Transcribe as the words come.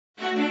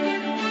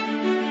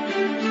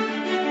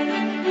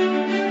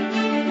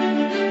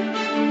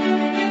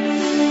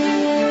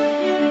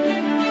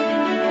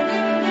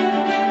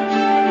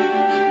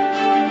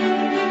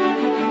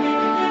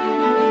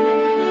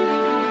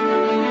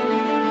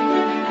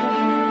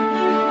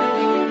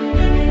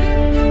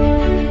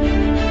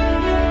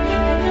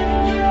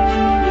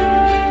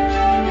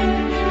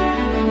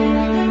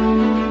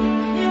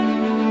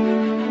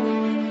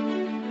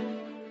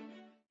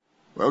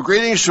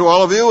Greetings to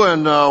all of you,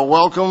 and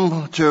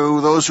welcome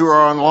to those who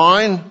are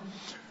online,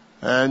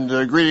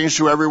 and greetings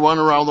to everyone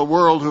around the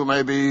world who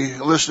may be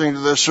listening to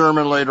this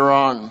sermon later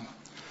on.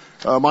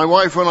 My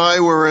wife and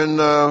I were in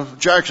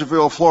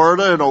Jacksonville,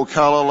 Florida, and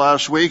Ocala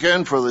last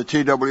weekend for the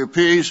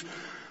TWPs.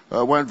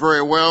 Went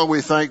very well.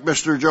 We thank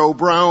Mr. Joe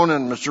Brown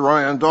and Mr.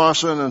 Ryan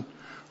Dawson and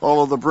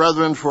all of the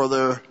brethren for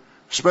their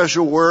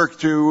special work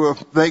to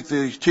make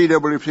the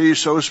TWPs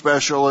so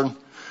special. And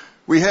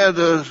we had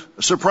a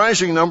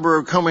surprising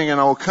number coming in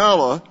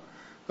Ocala.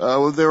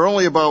 There were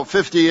only about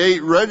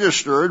 58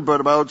 registered, but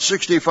about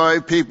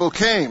 65 people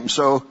came.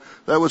 So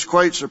that was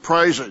quite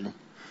surprising.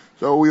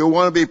 So we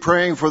want to be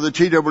praying for the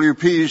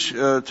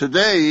TWPs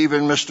today.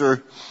 Even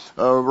Mr.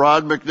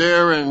 Rod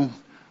McNair in,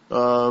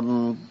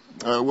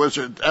 was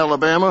it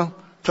Alabama?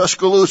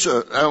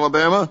 Tuscaloosa,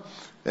 Alabama.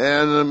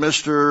 And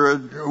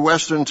Mr.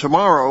 Weston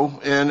tomorrow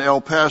in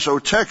El Paso,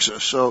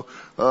 Texas. So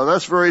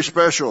that's very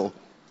special.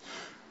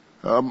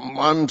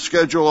 I'm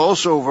scheduled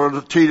also for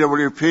the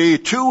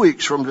TWP 2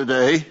 weeks from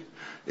today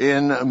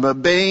in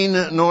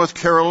Mabane, North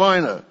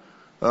Carolina.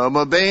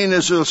 Mabane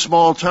is a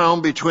small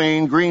town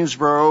between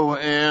Greensboro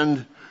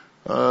and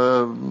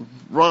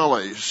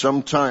Raleigh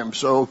sometime.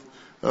 So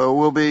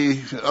we'll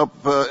be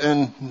up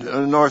in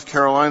North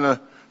Carolina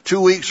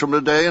 2 weeks from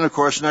today. And, of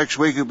course, next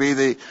week will be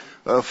the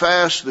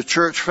fast, the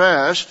church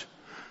fast.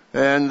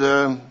 And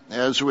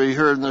as we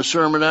heard in the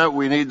sermonette,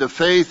 we need the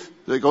faith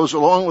that goes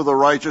along with the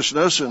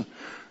righteousness. And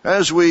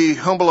as we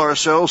humble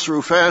ourselves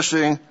through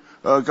fasting,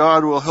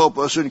 God will help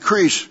us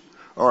increase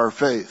our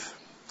faith.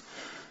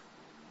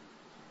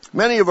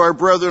 Many of our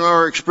brethren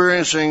are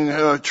experiencing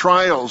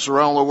trials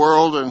around the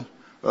world,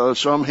 and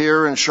some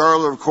here in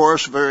Charlotte, of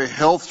course, very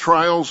health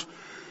trials.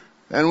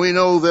 And we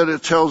know that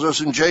it tells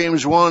us in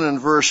James 1 and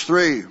verse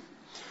 3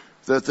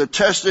 that the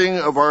testing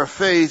of our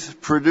faith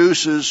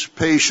produces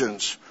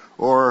patience,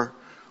 or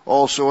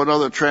also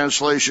another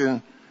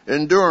translation,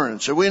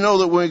 endurance. And we know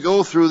that when we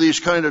go through these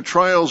kind of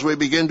trials, we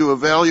begin to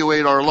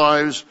evaluate our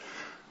lives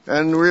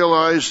and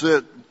realize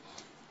that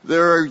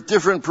there are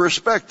different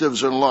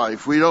perspectives in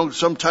life. We don't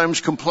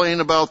sometimes complain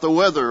about the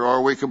weather,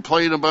 or we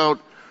complain about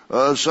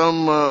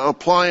some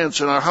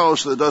appliance in our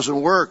house that doesn't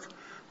work.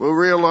 We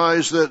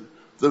realize that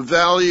the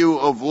value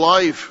of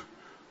life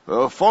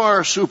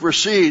far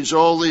supersedes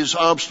all these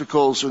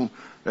obstacles and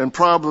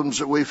problems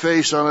that we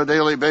face on a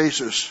daily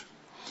basis.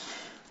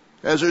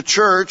 As a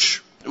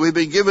church, we've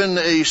been given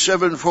a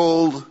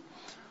sevenfold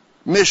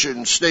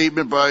mission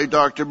statement by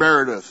Dr.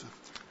 Meredith.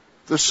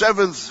 The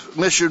seventh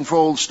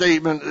missionfold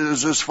statement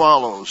is as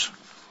follows: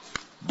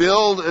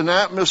 build an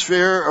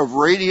atmosphere of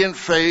radiant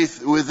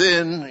faith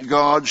within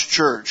God's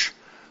church.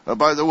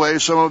 By the way,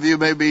 some of you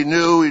may be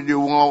new and you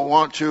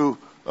want to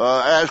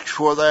ask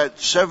for that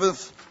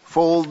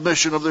seventh-fold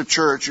mission of the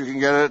church. You can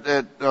get it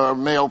at our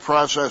mail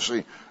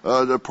processing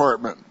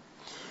department.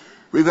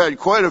 We've had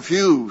quite a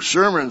few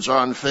sermons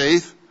on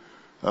faith.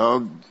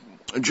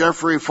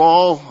 Jeffrey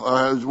Fall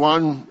has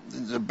one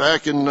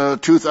back in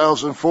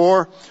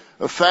 2004,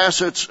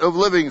 Facets of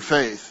Living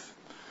Faith.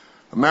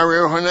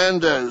 Mario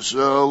Hernandez,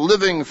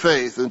 Living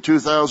Faith in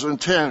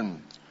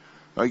 2010.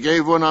 I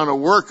gave one on a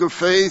Work of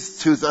Faith,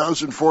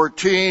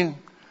 2014,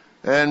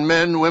 and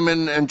Men,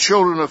 Women, and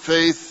Children of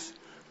Faith,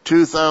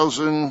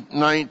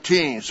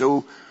 2019.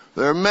 So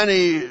there are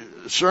many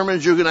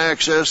sermons you can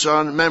access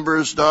on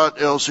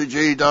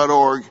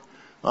members.lcg.org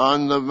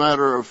on the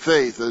matter of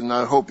faith, and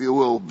I hope you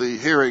will be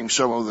hearing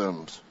some of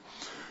them.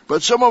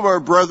 But some of our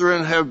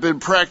brethren have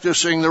been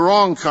practicing the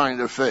wrong kind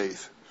of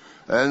faith,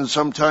 and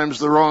sometimes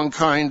the wrong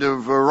kind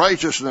of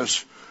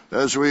righteousness,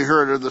 as we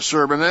heard in the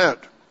sermonette.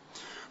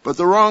 But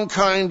the wrong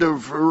kind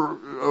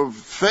of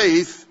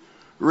faith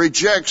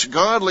rejects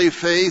godly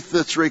faith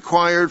that's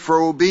required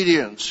for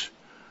obedience,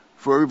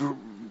 for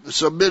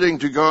submitting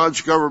to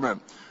God's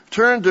government.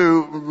 Turn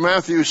to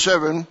Matthew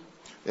 7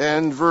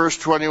 and verse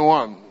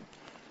 21.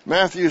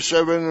 Matthew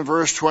 7 and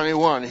verse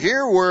 21.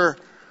 Here were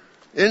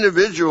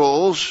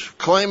individuals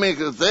claiming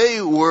that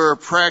they were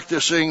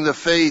practicing the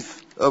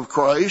faith of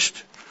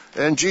Christ,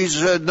 and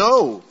Jesus said,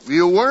 no,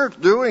 you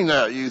weren't doing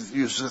that. You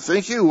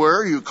think you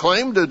were. You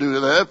claimed to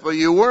do that, but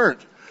you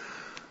weren't.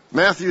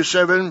 Matthew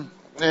 7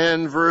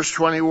 and verse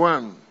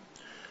 21.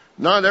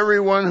 Not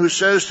everyone who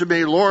says to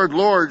me, Lord,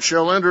 Lord,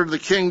 shall enter the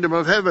kingdom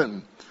of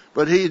heaven,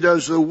 but he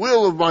does the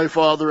will of my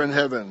Father in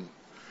heaven.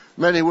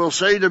 Many will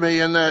say to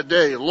me in that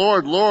day,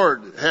 Lord,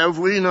 Lord, have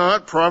we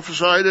not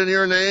prophesied in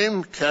your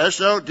name,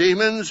 cast out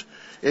demons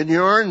in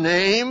your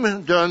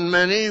name, done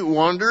many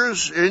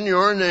wonders in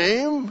your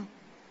name?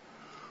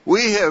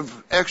 We have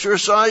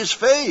exercised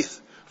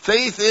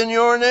faith in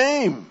your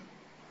name.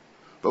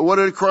 But what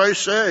did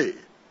Christ say?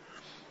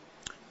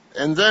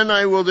 And then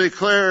I will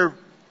declare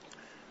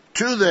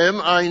to them,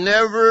 I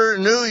never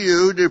knew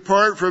you.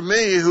 Depart from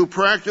me who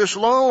practice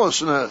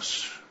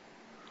lawlessness.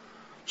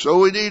 So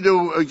we need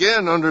to,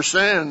 again,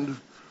 understand,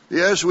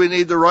 yes, we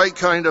need the right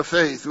kind of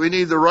faith. We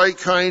need the right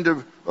kind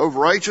of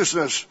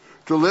righteousness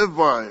to live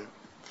by.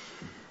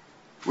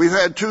 We've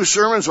had two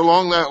sermons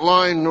along that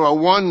line.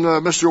 One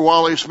Mr.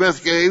 Wally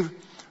Smith gave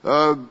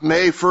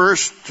May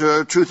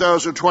 1st,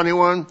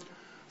 2021,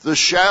 the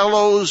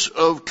shallows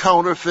of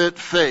counterfeit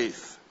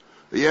faith.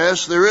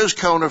 Yes, there is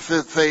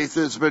counterfeit faith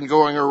that's been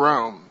going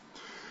around.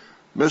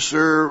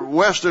 Mr.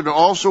 Weston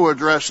also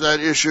addressed that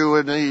issue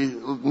in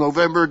the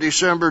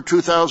November-December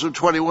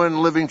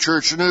 2021 Living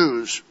Church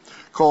News,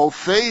 called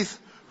Faith,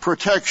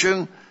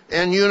 Protection,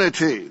 and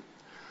Unity.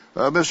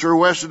 Mr.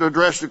 Weston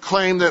addressed the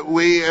claim that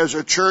we as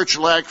a church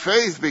lack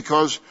faith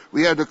because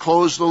we had to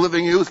close the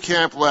Living Youth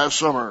Camp last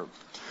summer.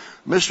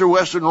 Mr.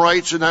 Weston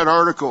writes in that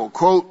article,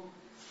 quote,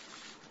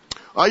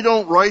 "I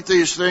don't write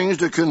these things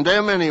to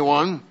condemn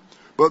anyone,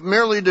 but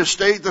merely to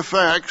state the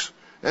facts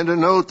and to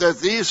note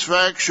that these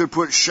facts should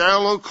put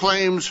shallow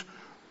claims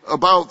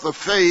about the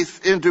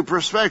faith into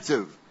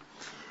perspective."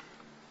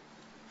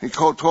 He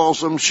calls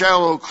them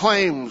shallow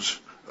claims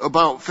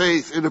about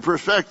faith into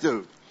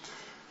perspective.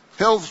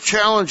 Health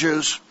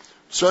challenges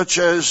such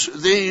as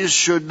these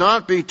should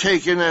not be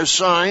taken as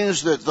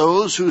signs that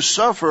those who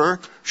suffer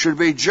should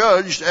be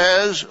judged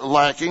as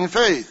lacking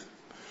faith,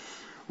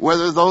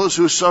 whether those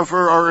who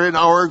suffer are in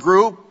our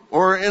group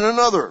or in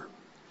another.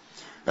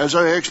 As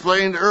I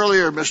explained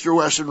earlier, Mr.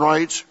 Weston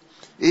writes,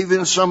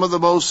 even some of the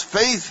most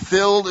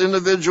faith-filled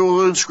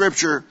individuals in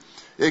Scripture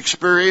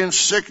experienced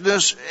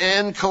sickness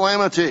and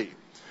calamity,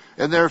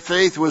 and their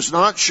faith was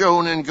not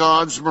shown in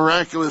God's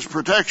miraculous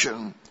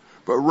protection,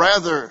 but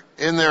rather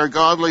in their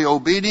godly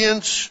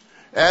obedience,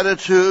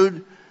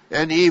 attitude,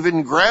 and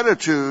even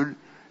gratitude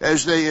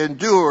as they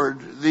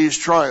endured these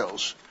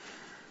trials.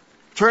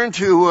 Turn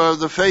to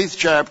the faith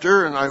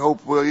chapter, and I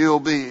hope you'll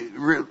be,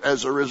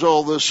 as a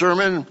result of this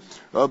sermon,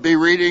 be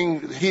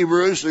reading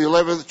Hebrews, the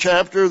 11th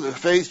chapter, the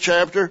faith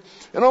chapter,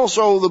 and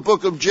also the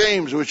book of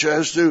James, which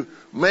has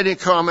many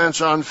comments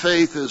on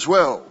faith as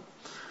well.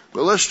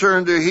 But let's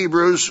turn to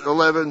Hebrews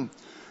 11,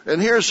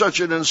 and here's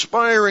such an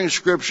inspiring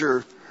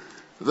scripture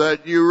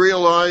that you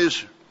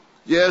realize,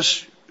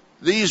 yes,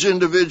 these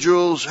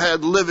individuals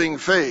had living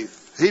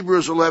faith.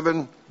 Hebrews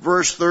 11,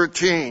 verse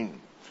 13.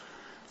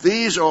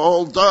 These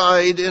all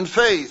died in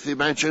faith. He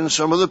mentioned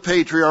some of the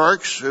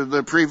patriarchs in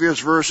the previous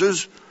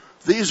verses.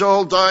 These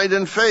all died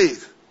in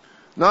faith,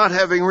 not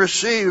having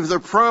received the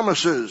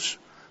promises,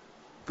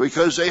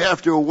 because they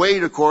have to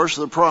await, of course,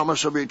 the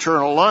promise of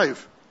eternal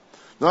life.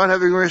 Not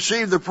having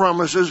received the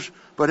promises,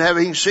 but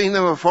having seen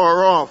them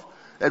afar off,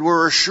 and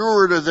were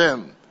assured of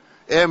them,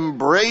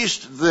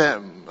 embraced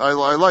them. I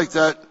like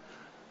that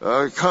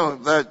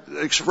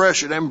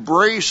expression,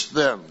 embraced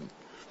them,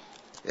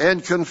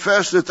 and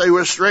confessed that they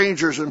were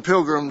strangers and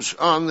pilgrims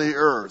on the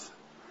earth.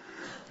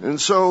 And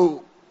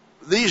so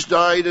these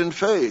died in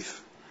faith.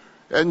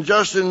 And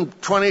just in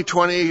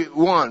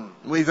 2021,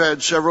 we've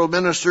had several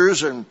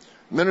ministers and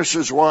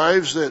ministers'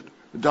 wives that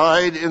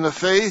died in the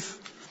faith.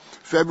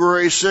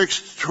 February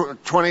 6,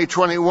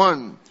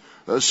 2021,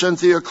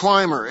 Cynthia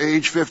Clymer,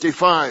 age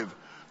 55,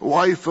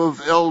 wife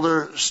of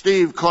Elder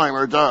Steve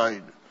Clymer,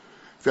 died.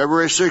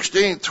 February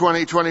 16,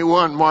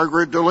 2021,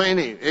 Margaret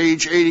Delaney,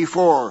 age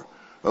 84,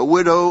 a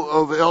widow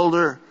of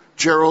Elder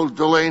Gerald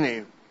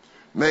Delaney.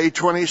 May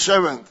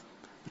 27,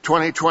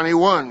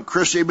 2021,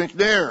 Chrissy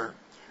McNair,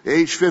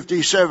 age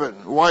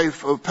 57,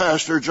 wife of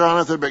Pastor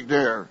Jonathan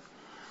McNair.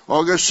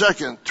 August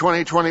 2nd,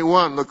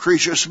 2021,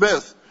 Lucretia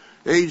Smith,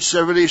 age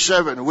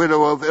 77,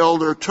 widow of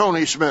Elder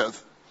Tony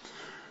Smith.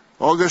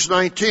 August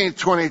 19th,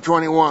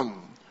 2021,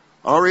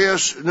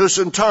 Arias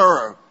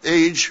Nusantara,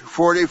 age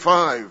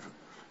 45,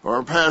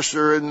 our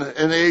pastor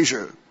in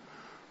Asia.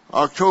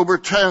 October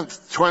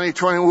 10th,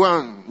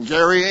 2021,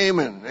 Gary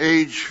Amon,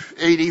 age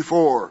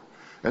 84.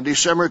 And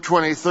December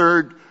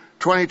 23rd,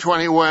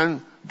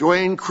 2021,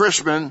 Dwayne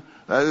Chrisman,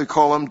 they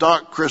call him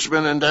Doc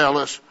Chrisman in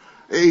Dallas,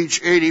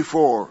 age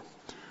 84.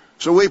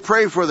 So we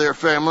pray for their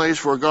families,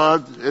 for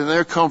God and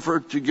their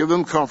comfort, to give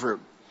them comfort.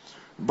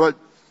 But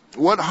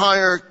what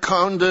higher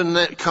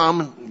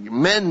commendation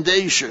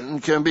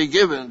can be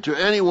given to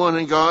anyone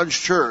in God's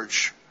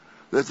church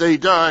that they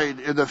died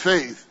in the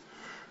faith?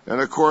 And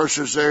of course,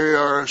 as they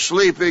are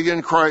sleeping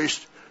in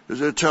Christ,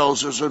 as it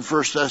tells us in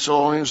 1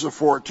 Thessalonians, the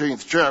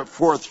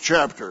 4th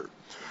chapter.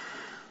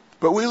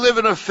 But we live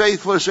in a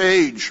faithless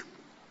age.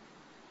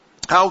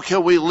 How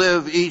can we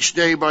live each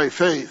day by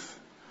faith?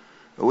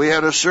 We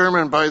had a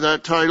sermon by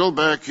that title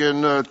back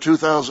in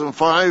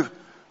 2005,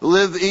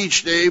 Live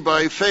Each Day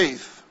by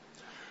Faith.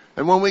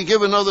 And when we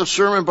give another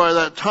sermon by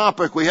that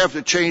topic, we have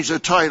to change the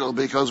title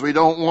because we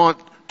don't want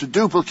to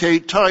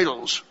duplicate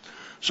titles.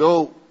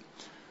 So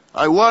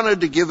I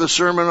wanted to give a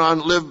sermon on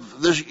Live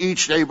this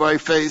Each Day by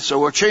Faith, so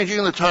we're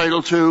changing the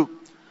title to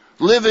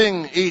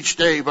Living Each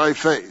Day by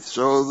Faith.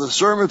 So the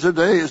sermon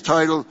today is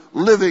titled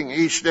Living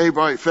Each Day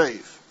by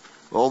Faith,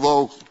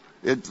 although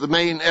the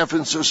main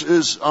emphasis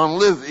is on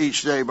live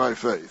each day by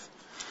faith.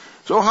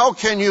 So how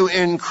can you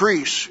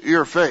increase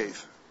your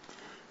faith?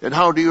 And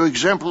how do you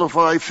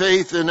exemplify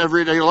faith in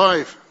everyday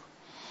life?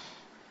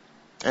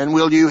 And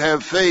will you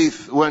have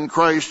faith when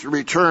Christ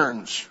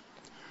returns?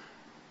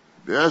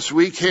 Yes,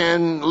 we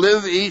can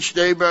live each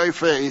day by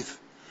faith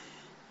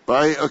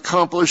by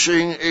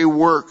accomplishing a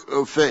work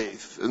of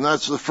faith. And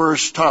that's the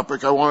first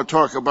topic I want to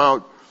talk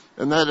about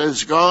and that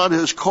is God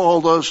has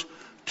called us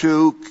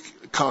to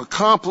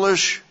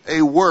accomplish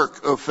a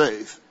work of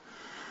faith.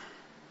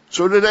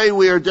 So today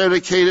we are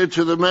dedicated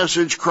to the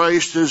message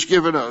Christ has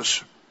given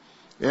us,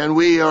 and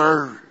we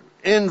are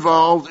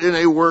involved in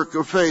a work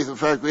of faith. In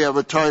fact, we have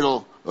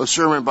a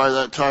sermon by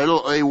that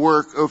title, A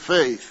Work of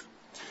Faith.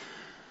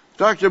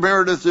 Dr.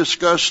 Meredith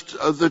discussed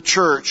the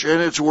church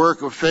and its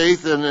work of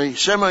faith in a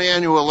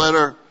semi-annual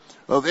letter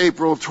of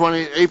April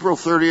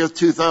 30th,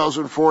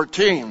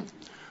 2014.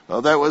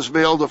 That was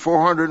mailed to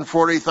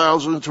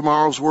 440,000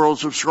 Tomorrow's World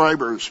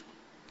subscribers.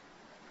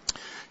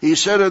 He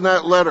said in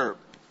that letter,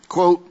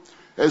 quote,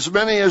 "As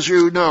many as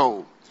you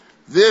know,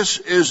 this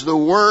is the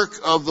work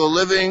of the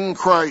living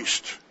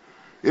Christ.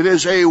 It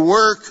is a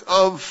work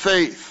of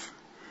faith.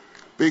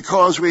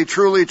 Because we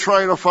truly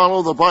try to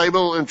follow the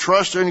Bible and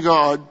trust in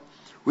God,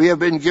 we have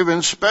been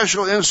given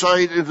special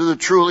insight into the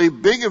truly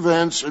big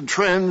events and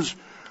trends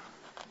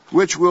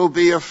which will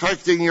be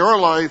affecting your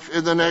life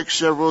in the next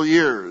several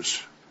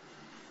years.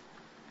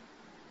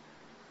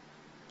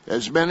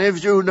 As many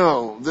of you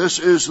know, this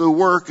is the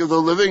work of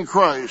the living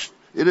Christ.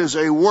 It is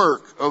a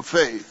work of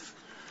faith."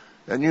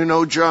 And you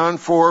know John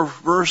 4,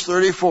 verse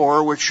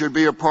 34, which should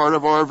be a part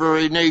of our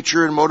very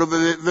nature and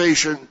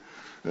motivation.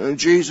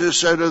 Jesus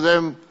said to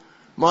them,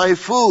 "My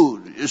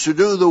food is to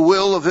do the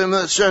will of him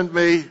that sent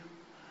me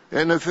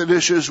and to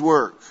finish his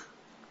work."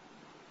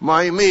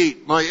 My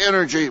meat, my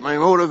energy, my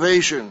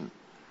motivation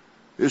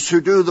is to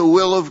do the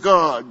will of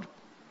God,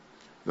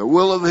 the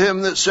will of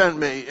him that sent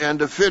me, and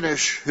to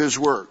finish his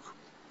work.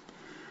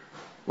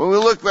 When we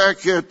look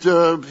back at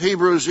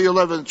Hebrews, the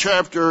 11th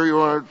chapter, you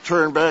want to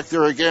turn back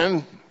there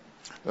again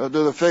to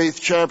the faith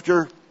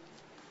chapter.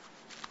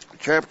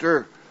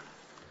 Chapter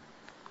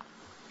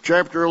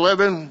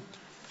 11.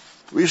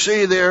 We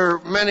see there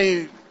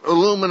many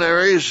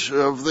luminaries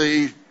of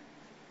the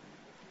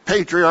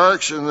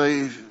patriarchs in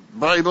the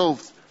Bible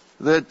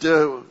that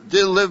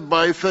did live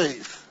by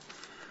faith.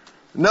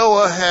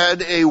 Noah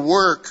had a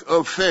work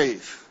of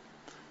faith.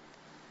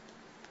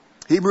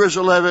 Hebrews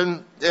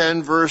 11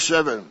 and verse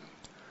 7.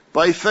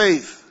 By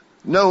faith,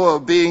 Noah,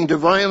 being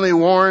divinely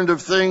warned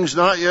of things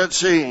not yet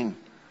seen,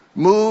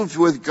 moved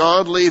with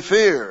godly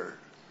fear.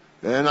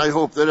 And I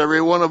hope that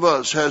every one of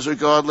us has a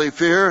godly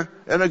fear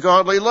and a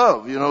godly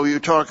love. You know, you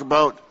talk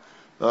about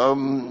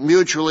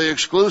mutually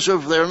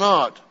exclusive, they're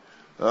not.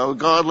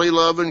 Godly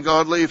love and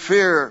godly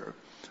fear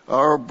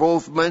are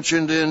both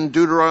mentioned in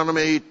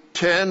Deuteronomy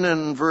 10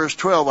 and verse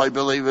 12, I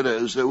believe it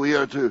is, that we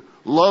are to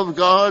love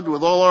God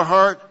with all our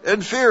heart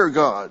and fear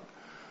God.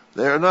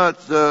 They're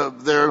not,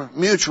 they're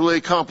mutually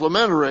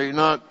complementary,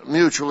 not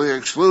mutually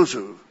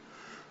exclusive.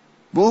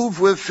 Moved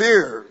with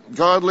fear,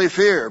 godly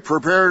fear,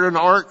 prepared an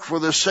ark for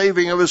the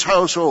saving of his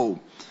household,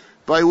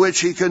 by which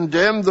he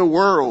condemned the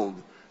world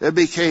and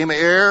became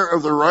heir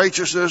of the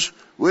righteousness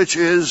which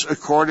is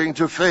according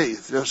to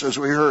faith, just as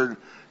we heard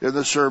in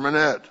the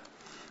sermonette.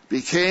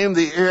 Became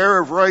the heir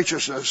of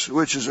righteousness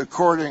which is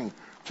according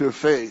to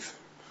faith.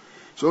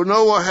 So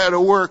Noah had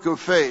a work of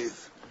faith.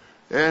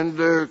 And,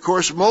 of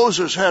course,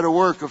 Moses had a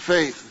work of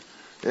faith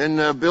in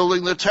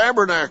building the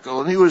tabernacle.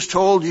 And he was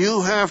told,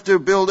 you have to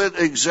build it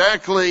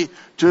exactly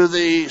to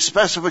the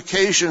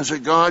specifications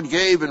that God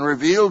gave and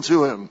revealed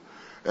to him.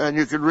 And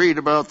you can read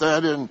about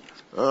that in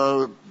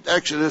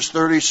Exodus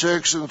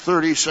 36 and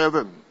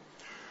 37.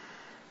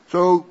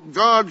 So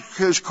God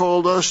has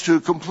called us to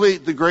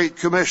complete the Great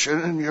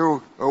Commission, and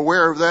you're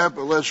aware of that,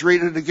 but let's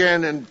read it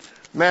again in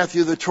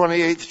Matthew, the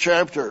 28th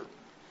chapter.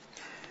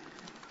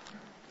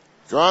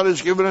 God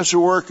has given us a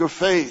work of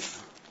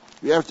faith.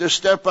 We have to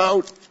step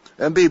out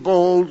and be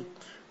bold.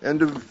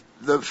 And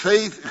the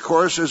faith, of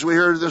course, as we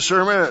heard in the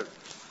sermon,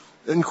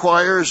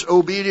 inquires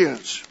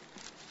obedience.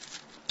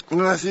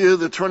 Matthew,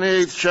 the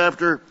 28th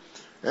chapter,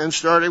 and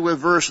starting with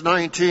verse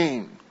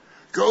 19.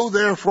 Go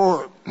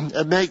therefore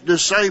and make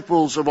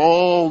disciples of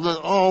all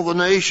the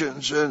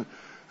nations. And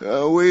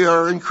we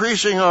are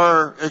increasing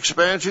our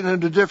expansion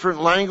into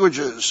different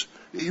languages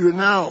even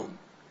now.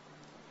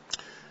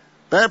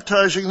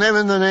 Baptizing them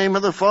in the name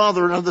of the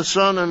Father and of the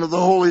Son and of the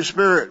Holy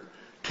Spirit,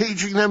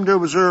 teaching them to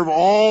observe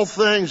all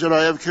things that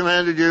I have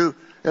commanded you.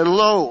 And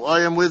lo,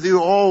 I am with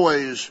you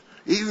always,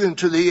 even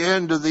to the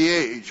end of the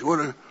age.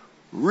 What a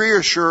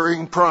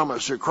reassuring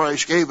promise that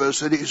Christ gave us,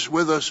 that he's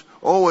with us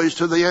always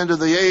to the end of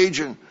the age.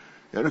 And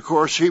of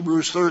course,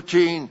 Hebrews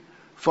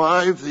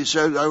 13:5, he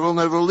said, I will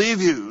never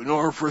leave you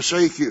nor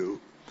forsake you.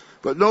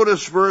 But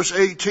notice verse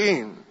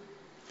 18.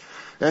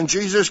 And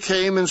Jesus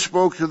came and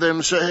spoke to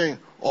them, saying,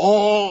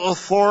 all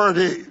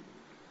authority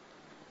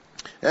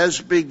has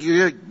been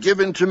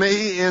given to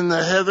me in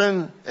the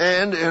heaven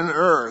and in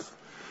earth.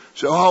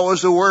 So how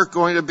is the work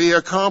going to be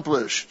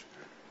accomplished?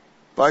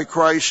 By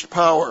Christ's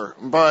power,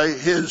 by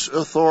his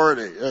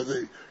authority.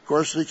 Of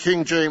course, the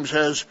King James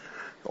has,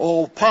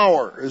 all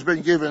power has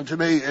been given to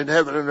me in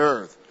heaven and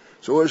earth.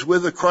 So it's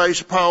with the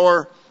Christ's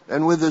power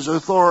and with his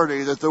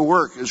authority that the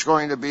work is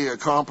going to be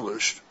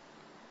accomplished.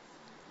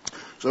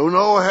 So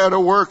Noah had a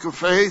work of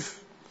faith,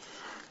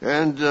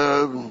 and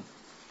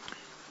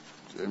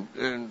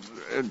And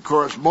of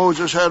course,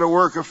 Moses had a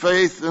work of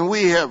faith, and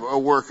we have a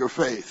work of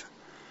faith.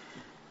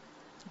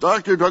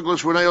 Dr.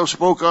 Douglas Winnail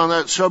spoke on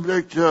that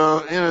subject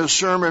in his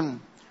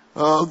sermon,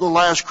 The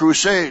Last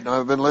Crusade.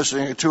 I've been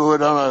listening to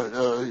it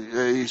on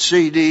a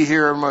CD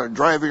here,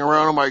 driving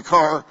around in my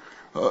car,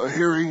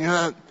 hearing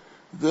that.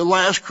 The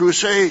Last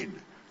Crusade,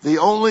 the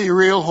only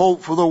real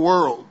hope for the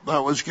world.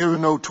 That was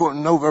given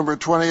November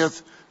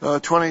 20th,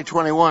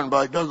 2021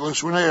 by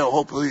Douglas Winnail.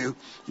 Hopefully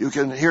you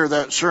can hear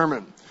that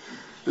sermon.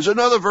 There's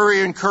another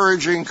very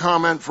encouraging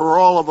comment for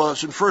all of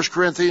us in 1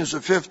 Corinthians, the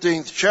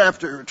 15th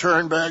chapter.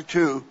 Turn back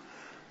to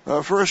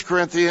 1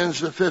 Corinthians,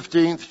 the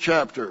 15th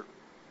chapter.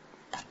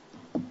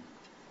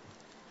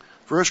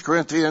 1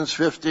 Corinthians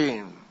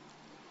 15.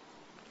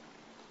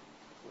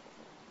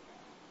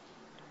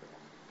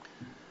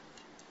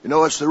 You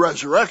know, it's the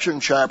resurrection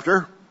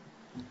chapter.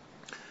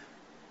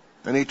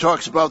 And he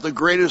talks about the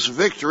greatest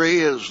victory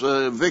is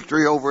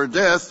victory over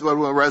death when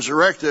we're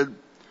resurrected.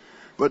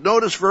 But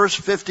notice verse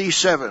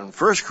 57.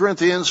 1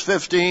 Corinthians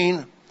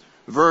 15,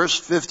 verse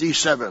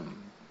 57.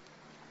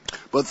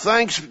 But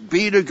thanks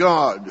be to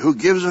God who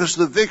gives us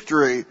the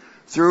victory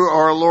through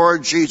our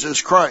Lord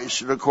Jesus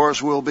Christ. And of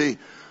course we'll be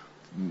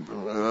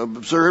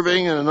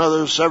observing in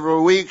another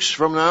several weeks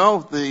from now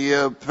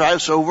the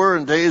Passover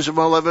and Days of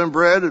Unleavened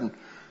Bread, and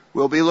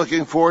we'll be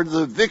looking forward to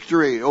the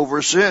victory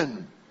over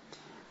sin.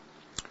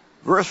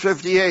 Verse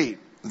 58,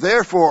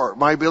 therefore,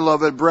 my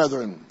beloved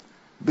brethren,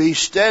 be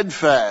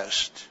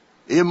steadfast,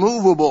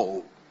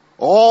 immovable,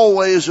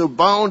 always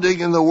abounding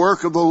in the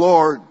work of the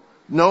Lord,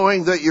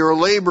 knowing that your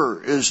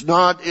labor is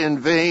not in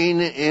vain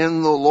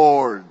in the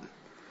Lord.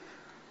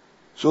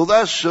 So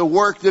that's the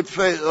work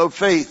of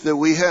faith that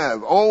we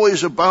have,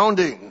 always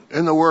abounding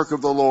in the work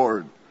of the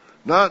Lord,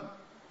 not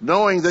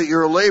knowing that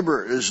your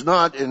labor is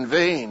not in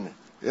vain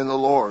in the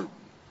Lord.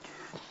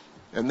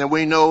 And then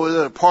we know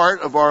that a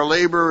part of our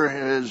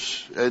labor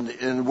is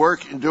in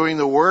doing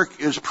the work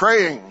is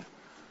praying,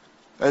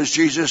 as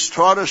Jesus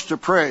taught us to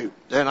pray.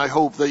 And I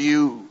hope that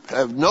you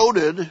have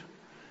noted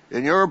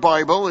in your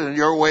Bible, in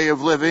your way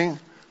of living,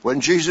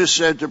 when Jesus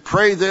said to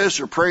pray this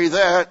or pray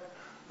that,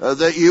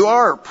 that you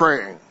are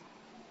praying.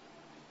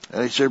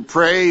 And he said,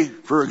 pray,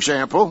 for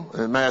example,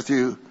 in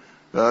Matthew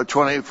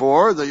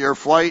 24, that your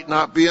flight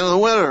not be in the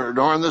winter,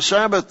 nor on the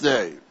Sabbath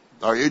day.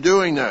 Are you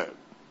doing that?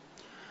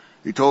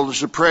 He told us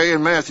to pray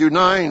in Matthew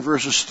 9,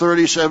 verses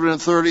 37 and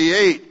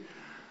 38.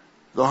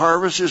 The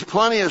harvest is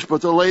plenteous,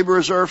 but the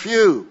laborers are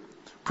few.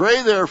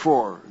 Pray,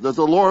 therefore, that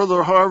the Lord of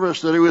the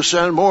harvest, that he will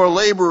send more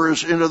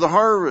laborers into the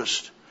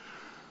harvest.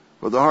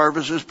 For the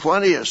harvest is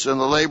plenteous, and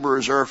the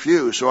laborers are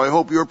few. So I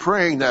hope you're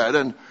praying that.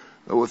 And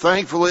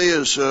thankfully,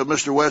 as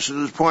Mr.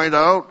 Weston has pointed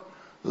out,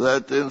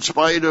 that in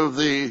spite of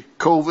the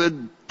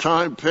COVID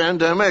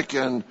pandemic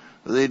and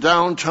the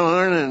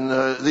downturn in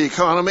the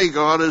economy,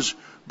 God has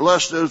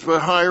blessed us by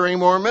hiring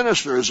more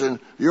ministers, and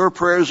your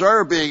prayers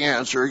are being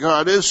answered.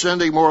 God is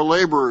sending more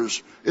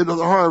laborers into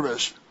the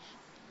harvest.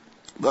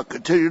 But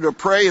continue to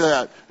pray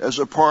that as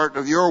a part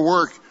of your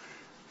work,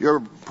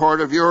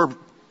 part of your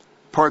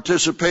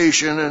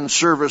participation and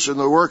service in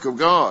the work of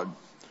God.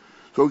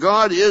 So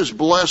God is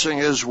blessing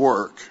his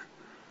work,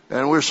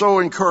 and we're so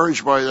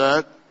encouraged by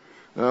that.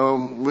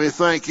 We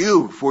thank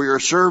you for your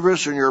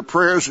service and your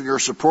prayers and your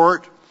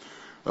support.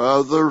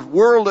 The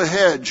world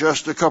ahead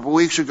just a couple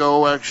weeks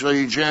ago,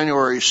 actually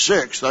January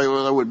 6th,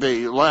 that would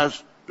be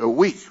a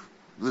week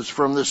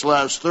from this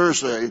last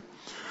Thursday,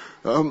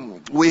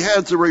 we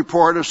had the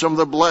report of some of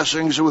the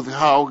blessings with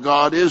how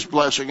God is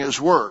blessing his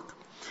work.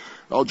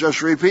 I'll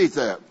just repeat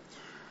that.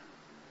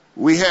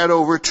 We had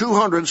over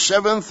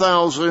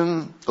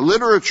 207,000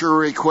 literature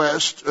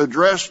requests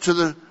addressed to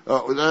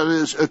that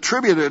is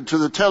attributed to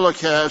the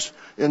telecast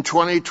in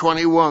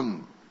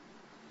 2021.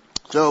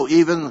 So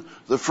even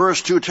the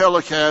first two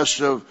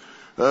telecasts of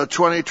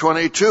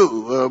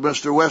 2022,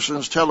 Mr.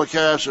 Weston's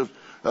telecast of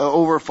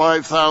over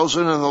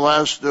 5,000, and the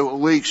last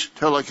week's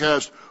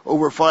telecast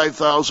over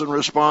 5,000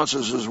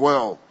 responses as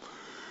well.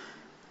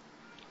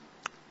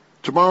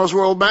 Tomorrow's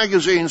World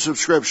Magazine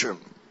subscription.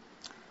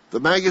 The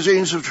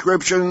magazine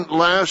subscription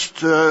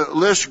last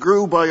list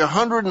grew by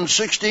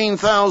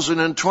 116,000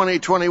 in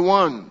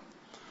 2021.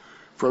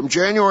 From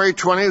January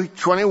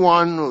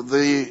 2021,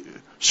 the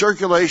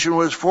circulation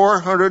was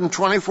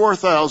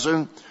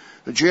 424,000.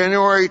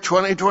 January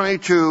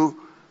 2022,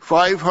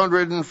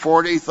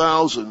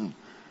 540,000.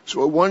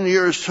 So in 1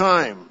 year's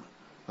time,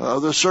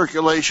 the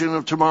circulation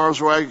of Tomorrow's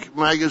World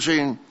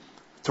Magazine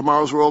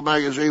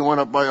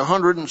went up by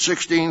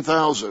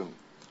 116,000.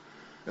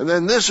 And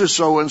then this is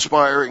so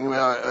inspiring.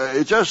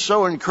 It's just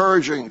so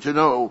encouraging to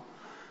know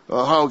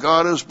how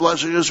God is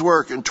blessing his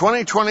work. In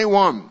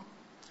 2021,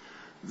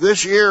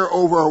 this year,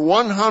 over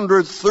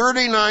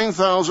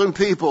 139,000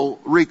 people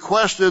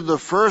requested the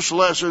first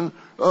lesson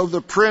of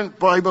the print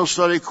Bible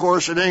study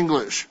course in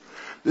English.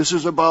 This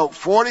is about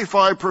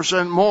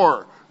 45%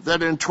 more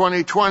than in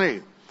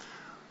 2020.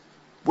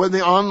 When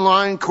the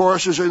online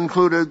course is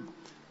included,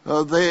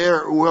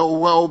 there will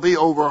well be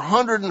over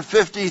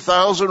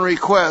 150,000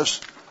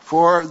 requests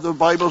for the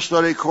Bible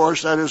study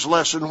course that is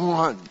lesson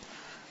 1.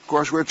 Of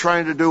course, we're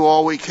trying to do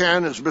all we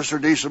can, as Mr.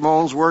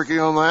 DeSimone's working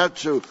on that,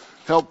 to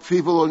help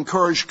people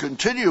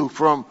continue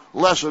from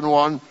lesson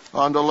 1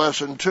 on to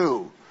lesson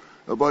 2.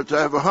 But to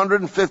have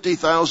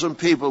 150,000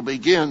 people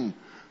begin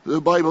the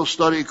Bible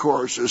study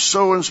course is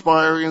so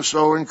inspiring and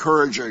so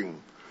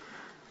encouraging.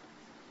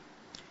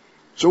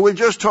 So we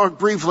just talked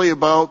briefly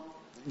about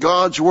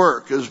God's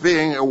work as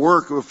being a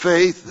work of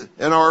faith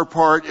and our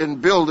part in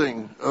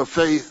building a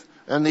faith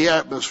and the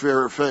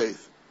atmosphere of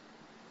faith.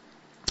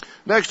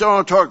 Next, I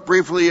want to talk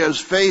briefly as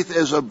faith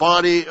as a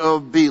body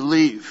of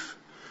belief,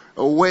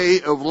 a way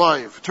of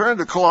life. Turn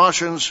to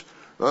Colossians,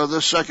 the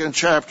 2nd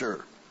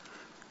chapter.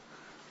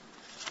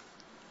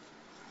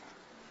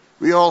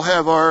 We all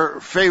have our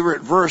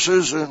favorite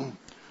verses, and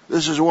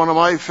this is one of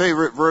my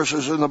favorite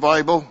verses in the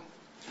Bible.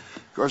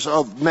 Of course,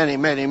 of many,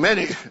 many,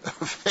 many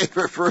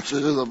favorite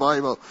verses in the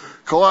Bible.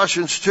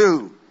 Colossians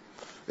 2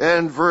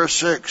 and verse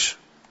 6.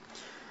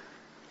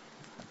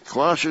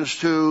 Colossians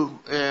 2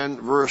 and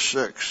verse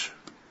 6.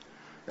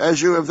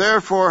 As you have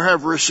therefore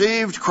have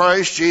received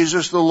Christ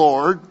Jesus the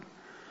Lord,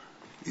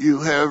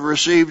 you have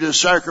received his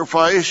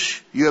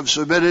sacrifice, you have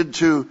submitted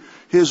to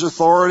his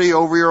authority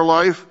over your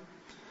life.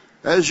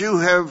 As you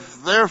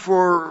have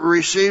therefore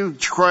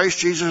received Christ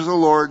Jesus the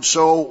Lord,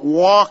 so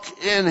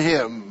walk in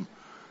him.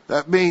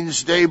 That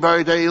means day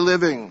by day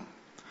living.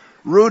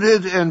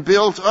 Rooted and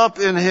built up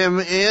in him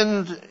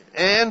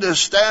and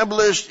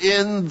established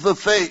in the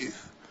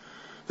faith.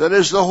 That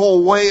is the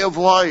whole way of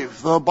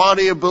life, the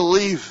body of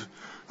belief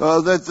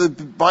that the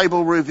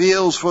Bible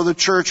reveals for the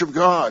church of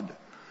God.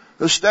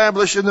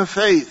 Established in the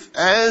faith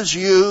as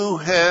you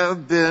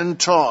have been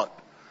taught,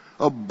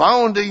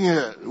 abounding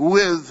it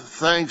with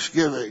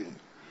thanksgiving.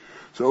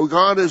 So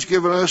God has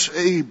given us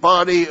a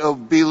body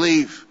of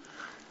belief,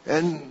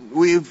 and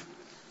we've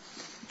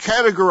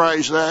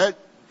categorized that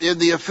in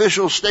the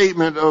official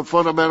statement of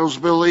fundamentals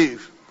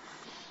belief.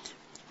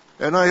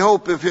 And I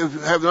hope if you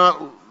have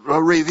not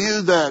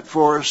reviewed that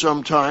for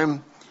some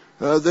time,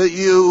 that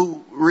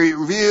you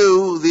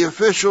review the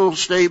official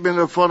statement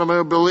of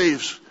fundamental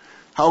beliefs.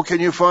 How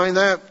can you find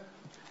that?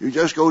 You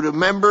just go to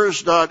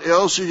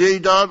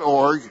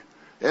members.lcd.org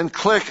and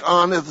click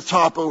on at the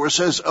top where it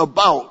says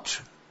About.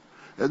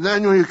 And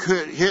then when you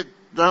hit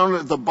down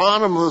at the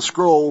bottom of the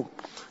scroll,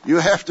 you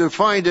have to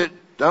find it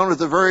down at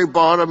the very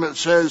bottom. It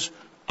says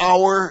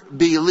Our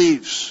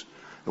Beliefs.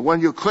 And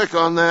when you click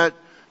on that,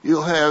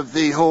 you'll have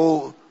the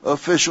whole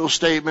official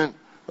statement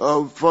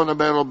of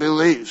fundamental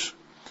beliefs.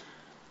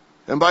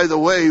 And by the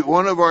way,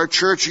 one of our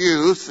church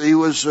youth, he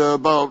was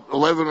about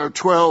 11 or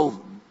 12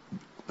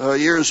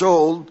 years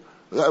old.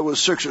 That was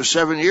 6 or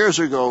 7 years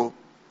ago.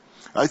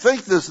 I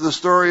think this is the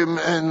story,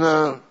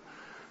 and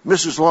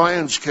Mrs.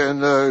 Lyons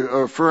can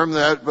affirm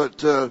that. But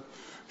so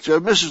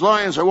Mrs.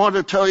 Lyons, I want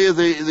to tell you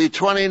the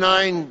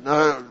 29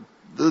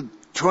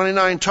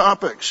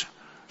 topics.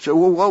 So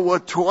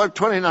what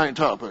 29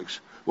 topics?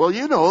 Well,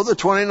 you know the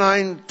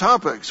 29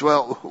 topics.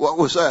 Well, what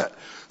was that?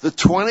 The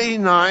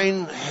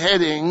 29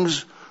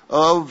 headings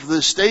of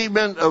the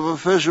statement of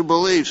official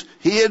beliefs.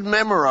 He had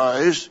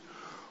memorized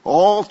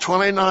all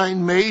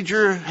 29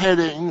 major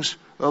headings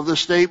of the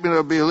statement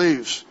of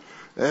beliefs.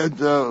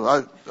 And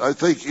I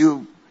think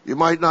you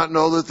might not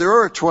know that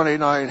there are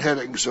 29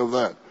 headings of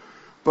that.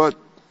 But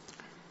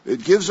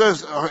it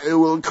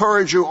will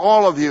encourage you,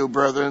 all of you,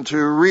 brethren, to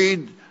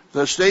read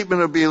the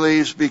statement of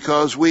beliefs,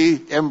 because we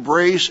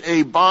embrace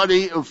a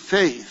body of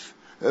faith,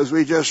 as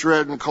we just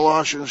read in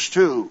Colossians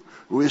 2.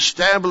 We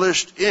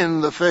established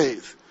in the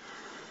faith.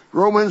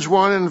 Romans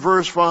 1 and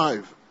verse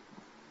 5.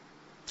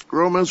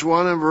 Romans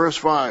 1 and verse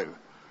 5.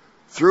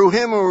 Through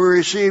him we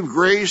receive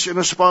grace and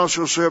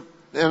apostleship,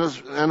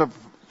 the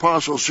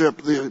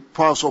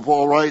Apostle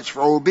Paul writes,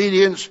 for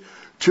obedience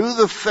to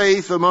the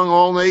faith among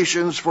all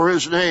nations for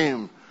his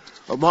name,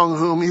 among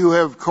whom you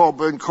have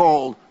been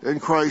called in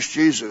Christ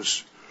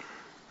Jesus.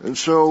 And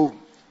so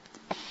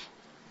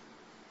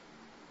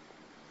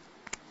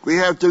we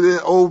have to be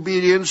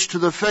obedience to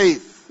the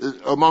faith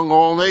among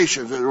all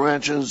nations. It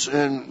mentions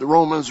in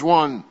Romans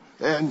 1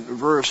 and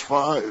verse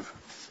 5.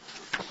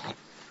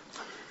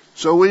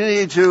 So we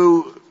need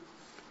to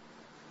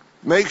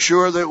make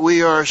sure that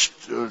we are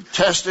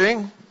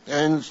testing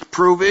and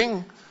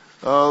proving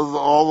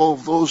all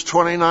of those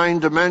 29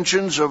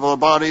 dimensions of a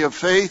body of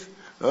faith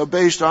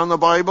based on the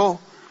Bible.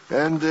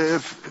 And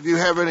if you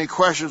have any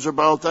questions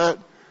about that,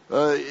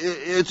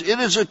 it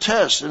is a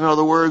test, in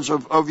other words,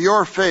 of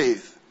your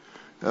faith.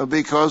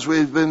 Because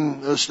we've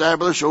been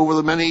established over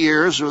the many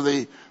years,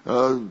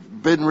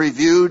 been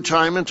reviewed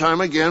time and time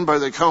again by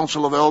the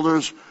Council of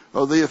Elders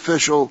of the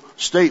official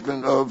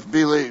statement of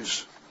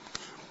beliefs.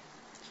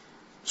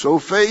 So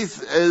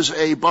faith is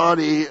a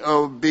body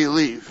of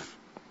belief.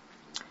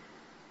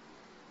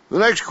 The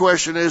next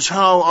question is,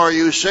 how are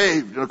you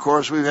saved? And of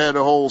course, we've had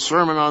a whole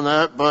sermon on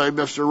that by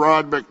Mr.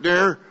 Rod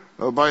McNair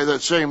by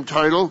that same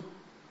title.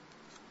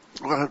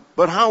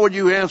 But how would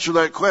you answer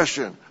that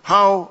question?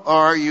 How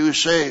are you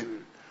saved?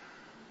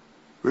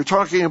 We're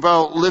talking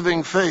about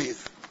living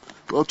faith.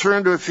 We'll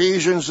turn to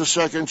Ephesians, the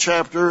 2nd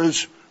chapter,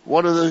 is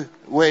one of the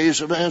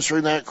ways of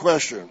answering that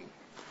question.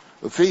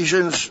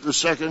 Ephesians, the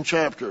 2nd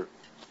chapter.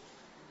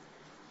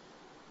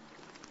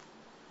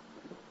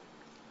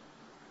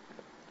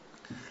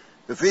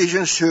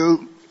 Ephesians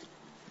 2,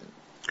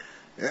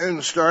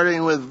 and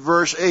starting with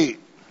verse 8.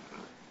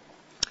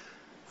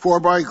 For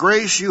by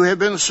grace you have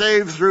been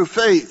saved through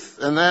faith,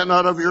 and that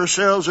not of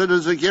yourselves, it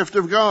is a gift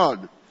of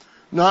God,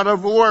 not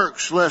of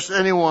works, lest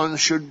anyone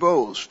should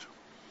boast.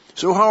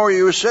 So how are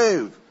you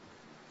saved?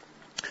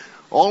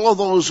 All of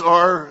those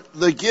are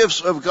the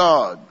gifts of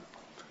God.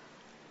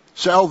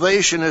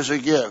 Salvation is a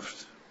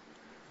gift.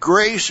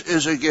 Grace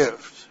is a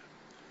gift.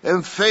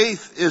 And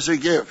faith is a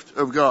gift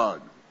of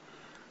God.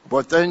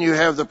 But then you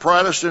have the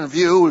Protestant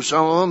view,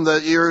 some of them,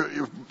 that you're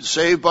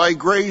saved by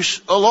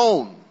grace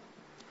alone.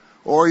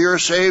 Or you're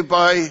saved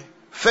by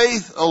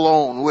faith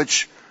alone,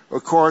 which,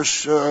 of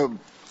course,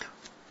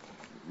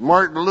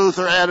 Martin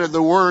Luther added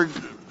the word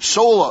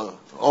sola,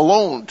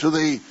 alone, to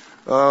the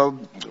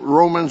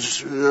Romans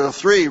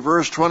 3,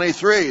 verse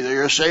 23. They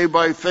are saved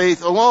by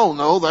faith alone.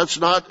 No, that's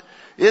not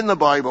in the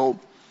Bible.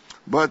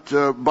 But,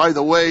 by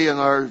the way, in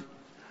our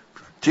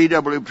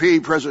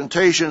TWP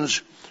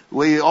presentations,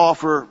 we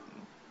offer,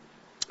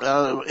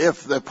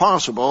 if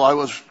possible, I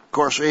was, of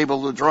course,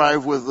 able to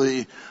drive with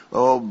the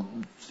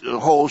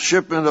whole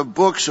shipment of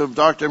books of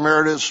Dr.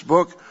 Meredith's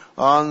book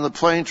on the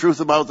plain truth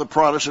about the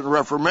Protestant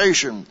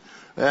Reformation,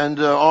 and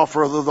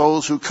offer to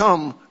those who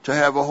come to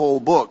have a whole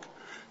book.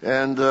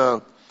 And,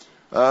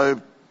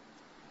 of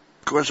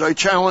course, I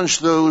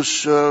challenged those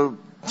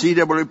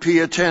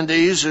TWP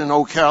attendees in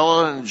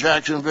Ocala and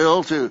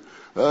Jacksonville to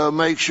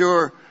make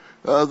sure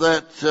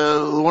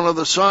that one of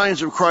the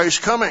signs of Christ's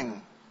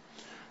coming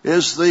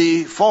is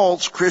the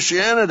false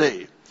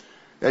Christianity.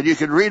 And you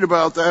can read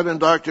about that in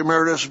Dr.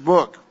 Meredith's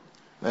book.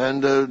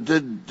 And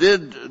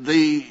did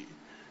the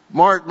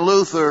Martin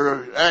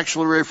Luther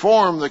actually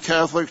reform the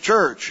Catholic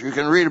Church? You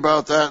can read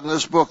about that in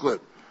this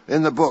booklet,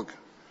 in the book.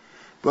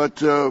 But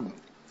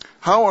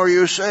how are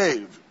you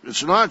saved?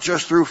 It's not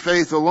just through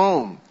faith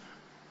alone.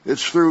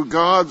 It's through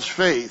God's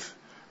faith.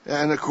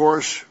 And, of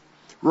course,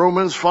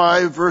 Romans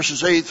 5,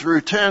 verses 8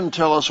 through 10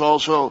 tell us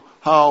also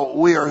how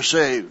we are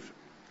saved.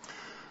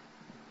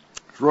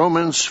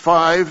 Romans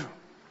 5,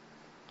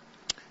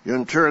 you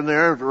can turn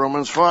there to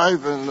Romans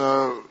 5,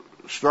 and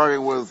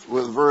starting with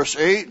verse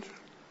 8.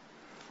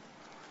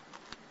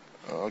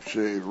 Let's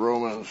see,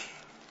 Romans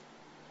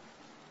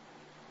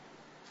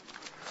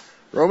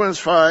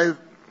 5,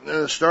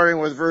 starting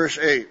with verse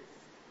 8.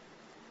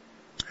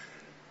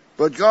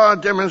 But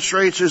God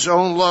demonstrates his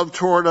own love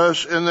toward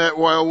us in that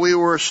while we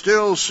were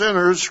still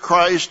sinners,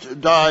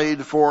 Christ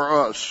died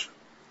for us.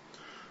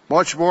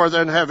 Much more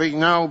than having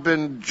now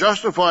been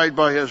justified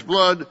by his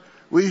blood,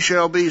 we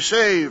shall be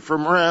saved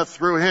from wrath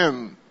through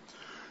him.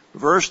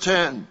 Verse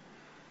 10.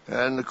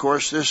 And, of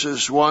course, this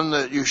is one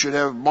that you should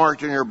have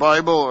marked in your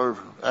Bible, or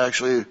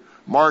actually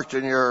marked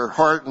in your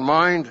heart and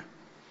mind.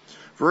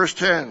 Verse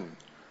 10.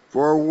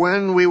 For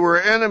when we were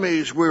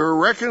enemies, we were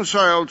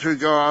reconciled to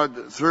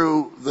God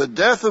through the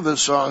death of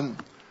his Son.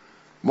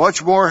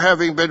 Much more,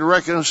 having been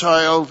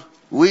reconciled,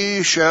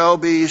 we shall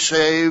be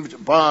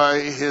saved by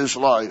his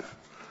life.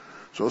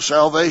 So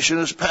salvation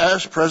is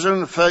past,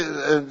 present,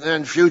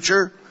 and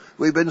future.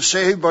 We've been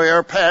saved by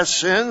our past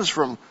sins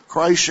from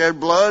Christ's shed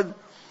blood.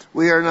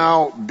 We are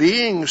now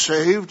being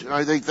saved.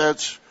 I think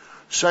that's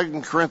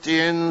 2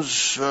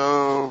 Corinthians,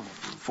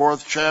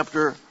 4th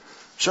chapter,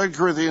 2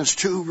 Corinthians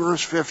 2,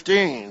 verse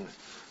 15,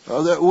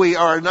 that we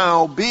are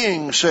now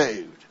being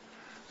saved.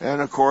 And,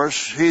 of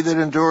course, he that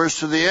endures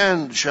to the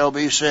end shall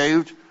be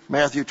saved,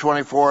 Matthew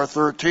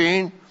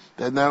 24:13.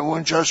 And that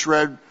one just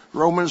read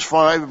Romans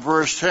 5,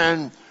 verse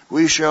 10,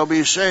 we shall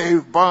be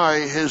saved by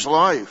his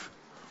life.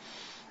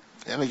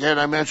 And again,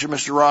 I mentioned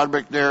Mr. Rod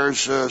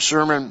McNair's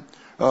sermon,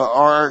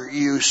 Are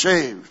You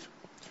Saved?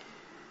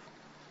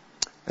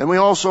 And we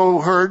also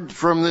heard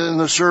from in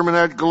the sermon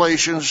at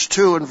Galatians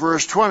 2 and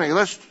verse 20.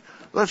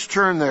 Let's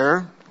turn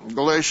there.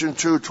 Galatians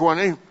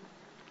 2:20.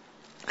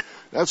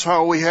 That's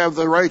how we have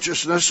the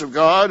righteousness of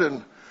God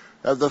and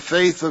have the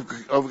faith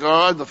of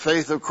God, the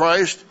faith of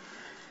Christ.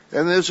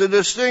 And there's a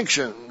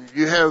distinction.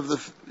 You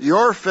have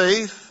your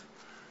faith,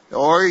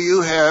 or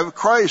you have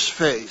Christ's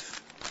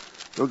faith.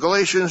 So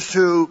Galatians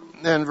 2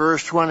 and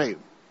verse 20.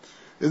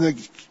 In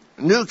the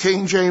New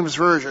King James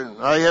Version,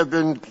 I have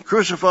been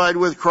crucified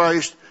with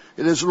Christ.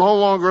 It is no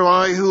longer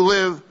I who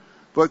live,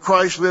 but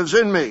Christ lives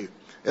in me.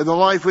 In the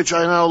life which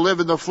I now live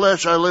in the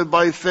flesh, I live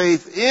by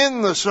faith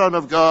in the Son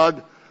of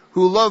God,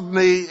 who loved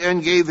me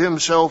and gave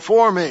himself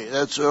for me.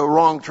 That's a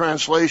wrong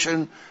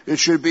translation. It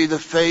should be the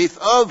faith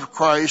of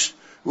Christ,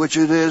 which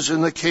it is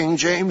in the King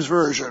James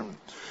Version.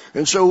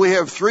 And so we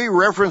have three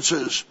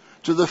references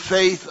to the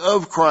faith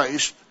of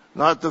Christ,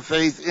 not the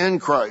faith in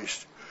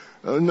Christ.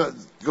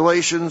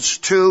 Galatians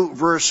 2,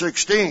 verse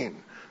 16,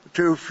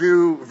 a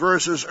few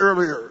verses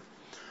earlier.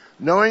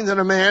 Knowing that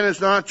a man is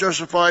not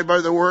justified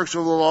by the works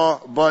of the law,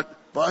 but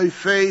by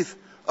faith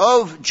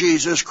of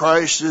Jesus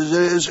Christ, as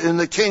it is in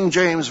the King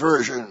James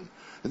Version.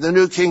 In the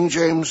New King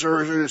James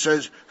Version, it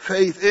says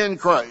faith in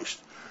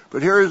Christ.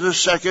 But here is the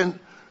second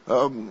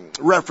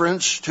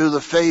reference to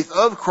the faith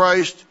of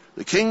Christ.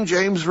 the King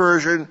James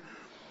Version,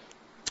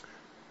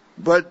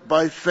 but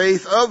by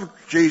faith of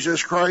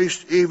Jesus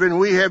Christ, even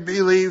we have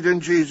believed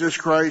in Jesus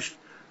Christ,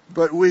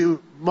 but we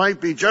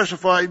might be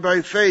justified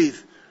by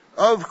faith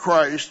of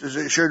Christ, as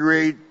it should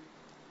read,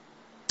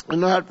 and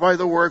not by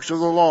the works of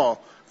the law.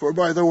 For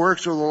by the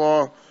works of the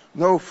law,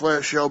 no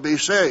flesh shall be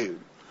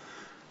saved.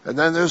 And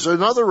then there's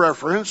another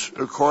reference,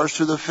 of course,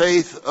 to the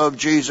faith of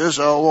Jesus.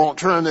 I won't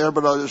turn there,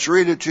 but I'll just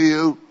read it to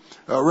you.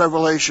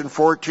 Revelation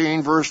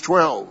 14, verse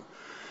 12.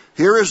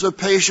 Here is the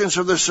patience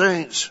of the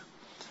saints.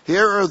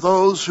 Here are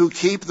those who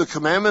keep the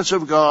commandments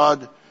of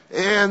God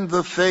and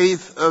the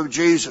faith of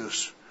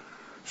Jesus.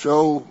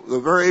 So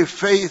the very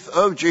faith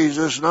of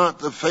Jesus, not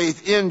the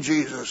faith in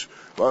Jesus.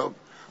 But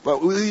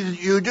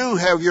you do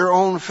have your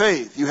own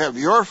faith. You have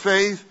your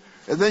faith,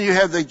 and then you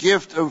have the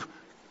gift of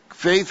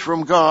faith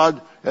from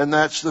God, and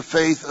that's the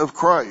faith of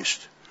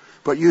Christ.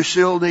 But you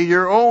still need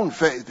your own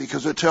faith,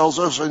 because it tells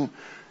us in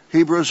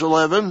Hebrews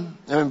 11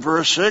 and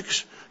verse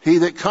 6, he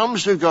that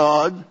comes to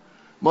God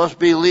must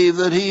believe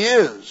that he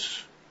is,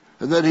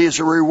 and that he is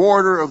a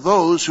rewarder of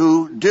those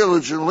who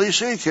diligently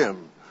seek him.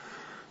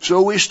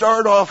 So we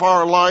start off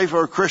our life,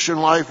 our Christian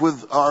life,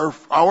 with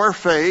our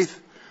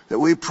faith that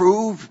we've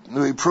proven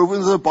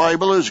that the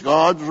Bible is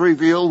God's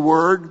revealed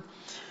word,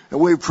 and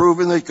we've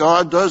proven that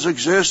God does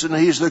exist and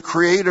he's the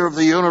creator of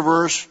the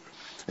universe,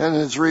 and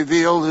has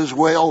revealed his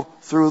will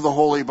through the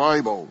Holy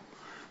Bible.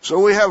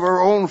 So we have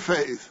our own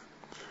faith.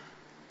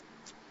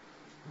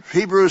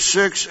 Hebrews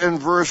 6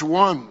 and verse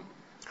 1.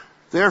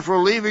 Therefore,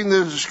 leaving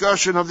the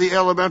discussion of the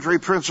elementary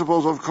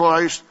principles of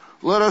Christ,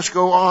 let us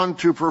go on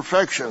to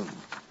perfection,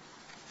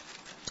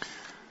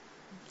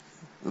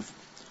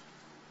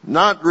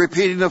 not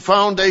repeating the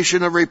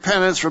foundation of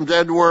repentance from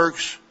dead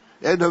works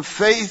and of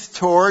faith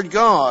toward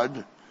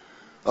God,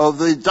 of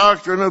the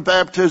doctrine of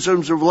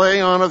baptisms, of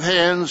laying on of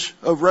hands,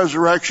 of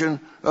resurrection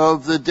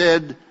of the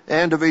dead,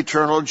 and of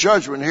eternal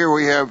judgment. Here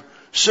we have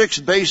 6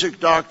 basic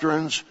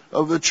doctrines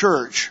of the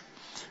church,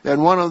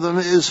 and one of them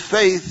is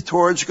faith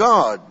towards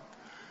God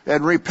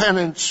and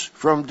repentance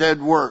from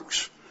dead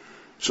works.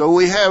 So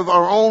we have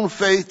our own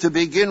faith to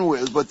begin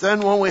with, but then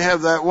when we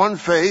have that one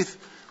faith,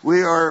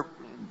 we are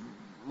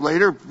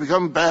later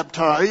become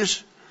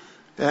baptized,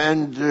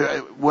 and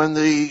when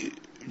the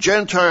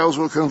Gentiles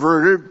were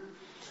converted,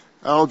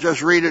 I'll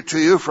just read it to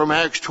you from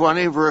Acts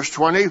 20, verse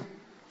 20.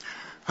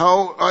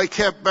 How I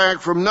kept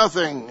back from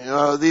nothing,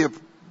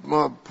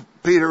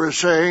 Peter is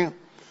saying,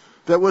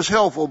 that was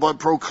helpful, but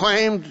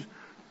proclaimed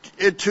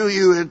it to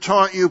you and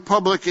taught you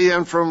publicly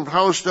and from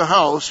house to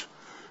house.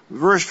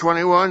 Verse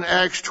 21,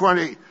 Acts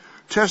 20,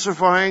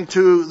 testifying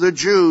to the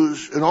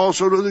Jews and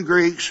also to the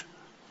Greeks,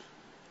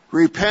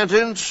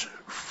 repentance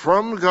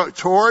from God,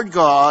 toward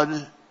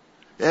God,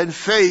 and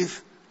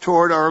faith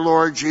toward our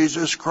Lord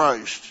Jesus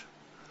Christ.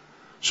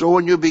 So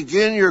when you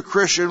begin your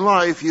Christian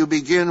life, you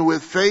begin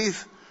with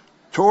faith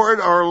toward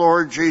our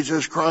Lord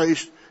Jesus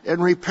Christ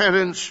and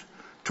repentance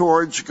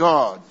towards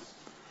God.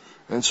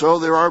 And so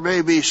there are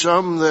maybe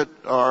some that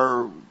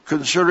are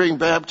considering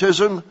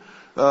baptism.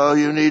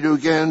 You need to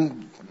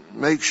again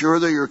make sure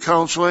that you're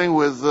counseling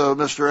with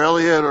Mr.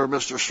 Elliott or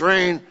Mr.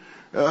 Strain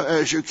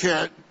as you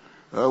can.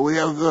 We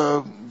have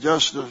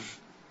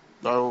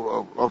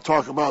I'll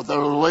talk about that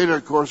a little later,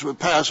 of course, with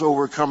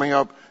Passover coming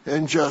up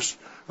in just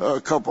a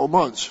couple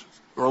months,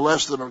 or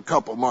less than a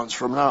couple months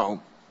from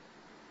now.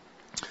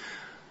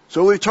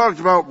 So we talked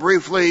about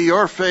briefly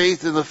your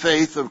faith in the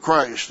faith of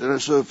Christ. And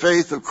it's the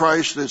faith of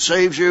Christ that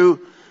saves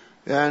you,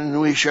 and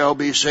we shall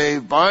be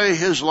saved by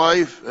his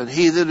life, and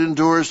he that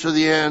endures to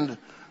the end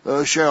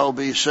shall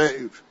be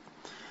saved.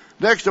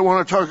 Next, I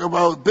want to talk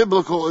about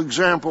biblical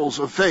examples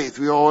of faith.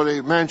 We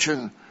already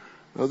mentioned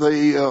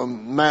the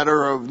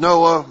matter of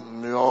Noah,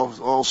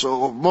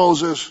 also of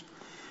Moses.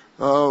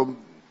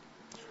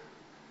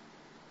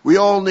 We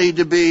all need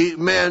to be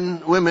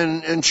men,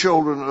 women, and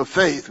children of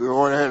faith. We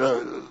already had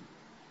a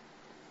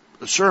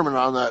sermon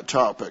on that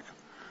topic.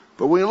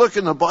 But when you look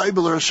in the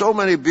Bible, there are so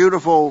many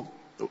beautiful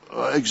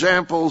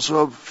examples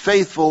of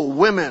faithful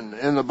women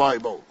in the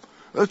Bible.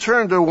 Let's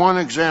turn to one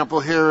example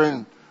here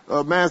in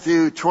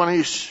Matthew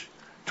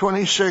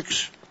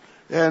 26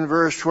 and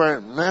verse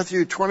 20.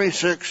 Matthew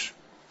 26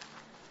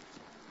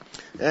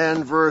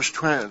 and verse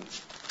 10.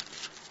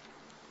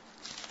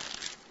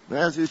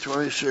 Matthew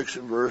 26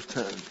 and verse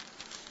 10.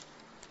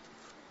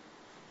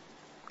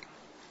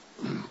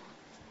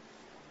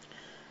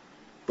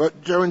 But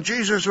when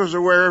Jesus was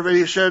aware of it,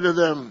 he said to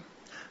them,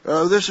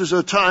 this is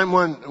a time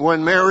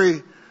when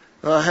Mary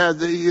had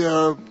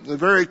the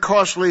very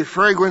costly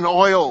fragrant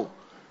oil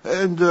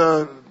and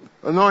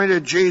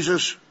anointed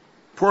Jesus,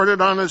 poured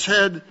it on his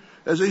head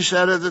as he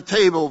sat at the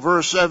table,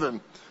 verse 7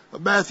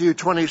 of Matthew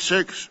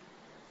 26.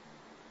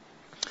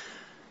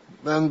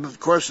 And of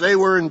course they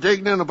were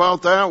indignant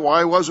about that.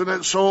 Why wasn't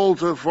it sold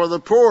for the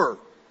poor?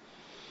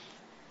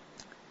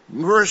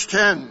 Verse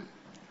 10.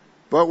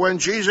 But when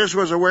Jesus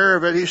was aware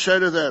of it, he said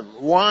to them,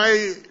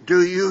 why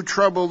do you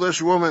trouble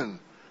this woman?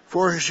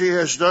 For she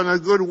has done a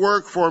good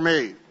work for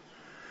me.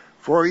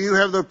 For you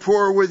have the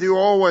poor with you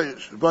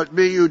always, but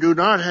me you do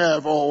not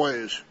have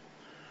always.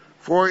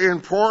 For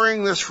in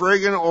pouring this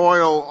fragrant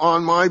oil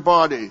on my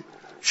body,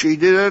 she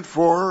did it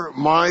for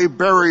my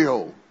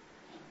burial.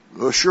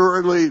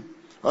 Assuredly,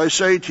 I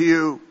say to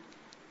you,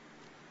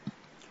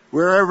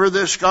 wherever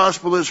this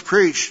gospel is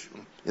preached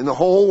in the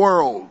whole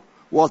world,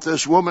 what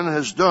this woman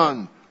has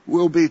done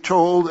will be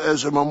told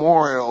as a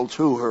memorial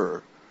to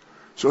her.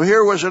 So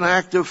here was an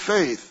act of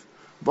faith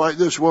by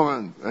this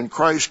woman, and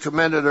Christ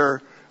commended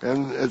her,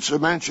 and it's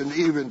mentioned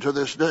even to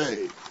this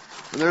day.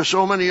 And there's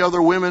so many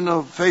other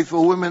women,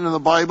 faithful women in the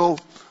Bible.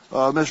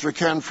 Mr.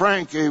 Ken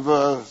Frank gave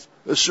a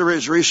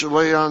series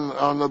recently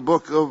on the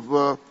book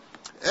of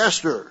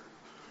Esther.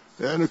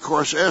 And of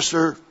course,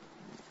 Esther,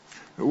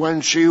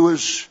 when she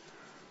was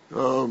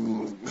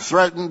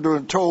threatened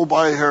and told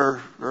by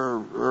her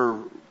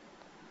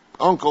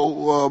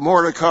uncle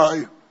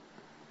Mordecai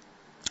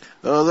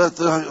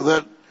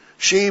that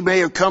she may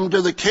have come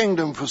to the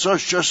kingdom for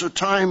such just a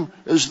time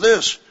as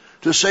this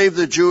to save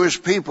the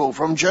Jewish people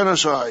from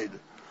genocide.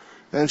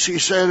 And she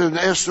said in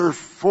Esther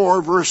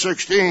 4, verse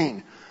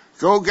 16,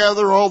 go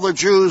gather all the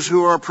Jews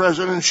who are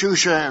present in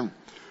Shushan,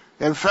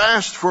 and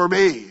fast for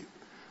me.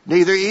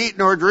 Neither eat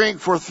nor drink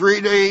for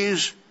 3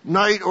 days,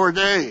 night or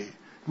day.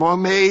 My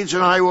maids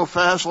and I will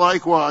fast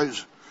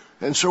likewise.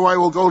 And so I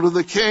will go to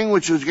the king,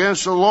 which is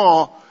against the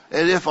law,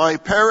 and if I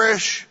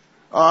perish,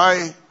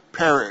 I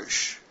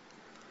perish.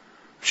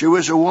 She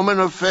was a woman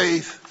of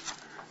faith.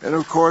 And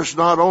of course,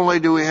 not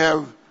only do we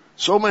have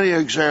so many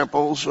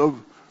examples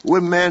of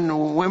men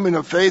and women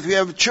of faith, we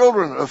have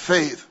children of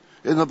faith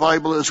in the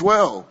Bible as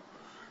well.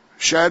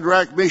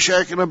 Shadrach,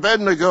 Meshach, and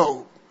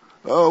Abednego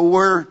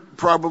were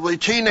probably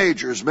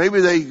teenagers.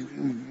 Maybe they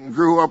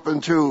grew up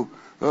into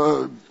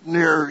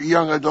near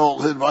young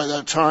adulthood by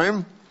that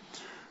time.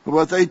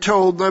 But they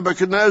told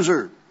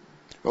Nebuchadnezzar,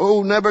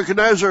 "Oh,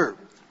 Nebuchadnezzar,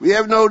 we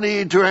have no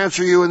need to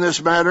answer you in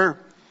this matter.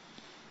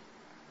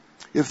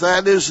 If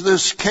that is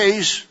this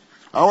case,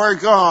 our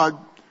God,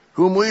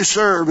 whom we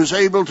serve, is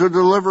able to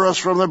deliver us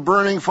from the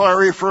burning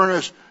fiery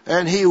furnace,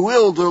 and he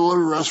will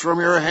deliver us from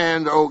your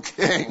hand, O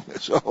king."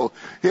 So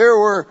here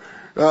were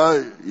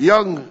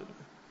young,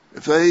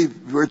 if they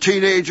were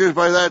teenagers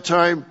by that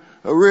time,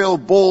 real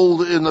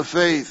bold in the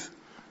faith.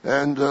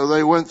 And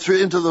they went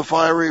into the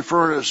fiery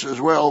furnace as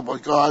well,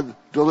 but God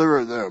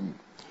delivered them.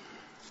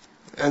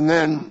 And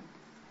then,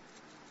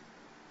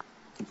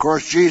 of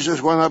course,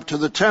 Jesus went up to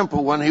the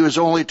temple when he was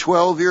only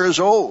 12 years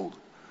old.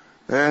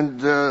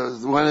 And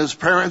when his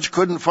parents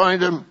couldn't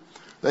find him,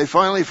 they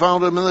finally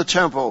found him in the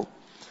temple.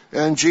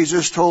 And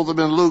Jesus told them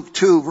in Luke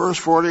 2, verse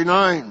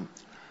 49,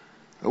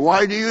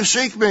 "Why do you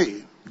seek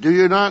me? Do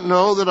you not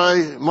know that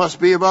I must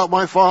be about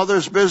my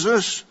Father's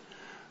business?"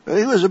 And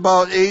he was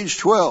about age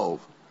 12.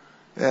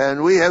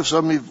 And we have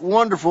some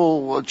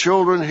wonderful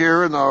children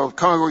here in our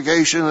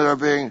congregation that are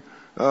being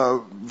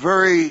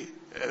very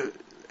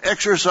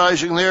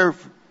exercising their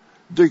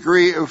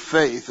degree of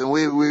faith, and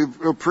we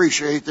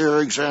appreciate their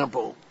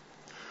example.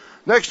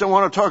 Next, I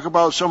want to talk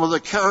about some of the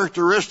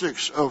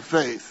characteristics of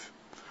faith.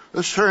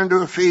 Let's turn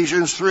to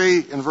Ephesians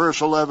 3 and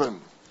verse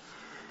 11.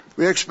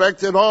 We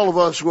expect that all of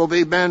us will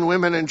be men,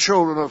 women, and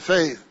children of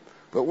faith.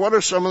 But what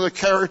are some of the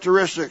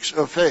characteristics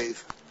of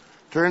faith?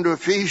 Turn to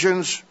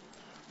Ephesians,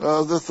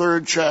 the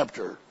 3rd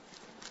chapter.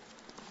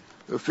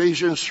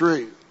 Ephesians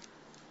 3.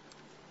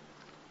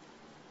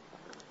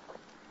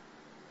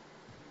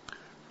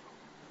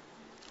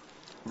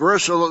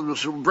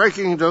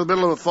 Breaking into the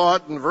middle of a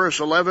thought in verse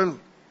 11.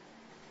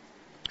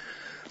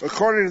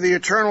 According to the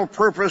eternal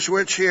purpose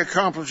which he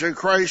accomplished in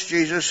Christ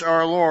Jesus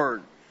our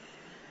Lord,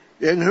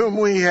 in whom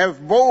we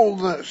have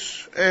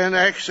boldness and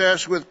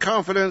access with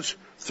confidence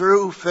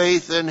through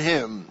faith in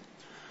him.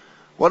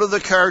 One of the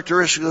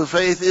characteristics of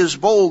faith is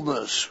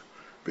boldness,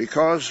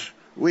 because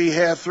we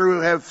have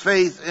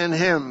faith in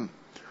him.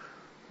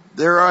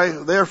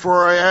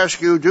 Therefore I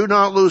ask you, do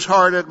not lose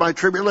heart at my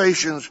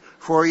tribulations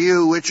for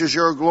you, which is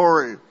your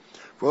glory.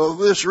 For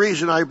this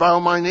reason I bow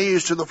my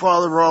knees to the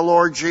Father of our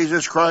Lord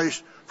Jesus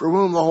Christ, from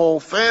whom the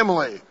whole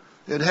family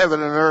in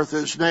heaven and earth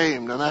is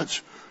named. And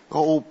that's the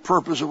whole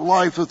purpose of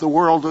life, that the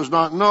world does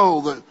not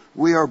know that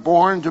we are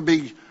born to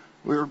be,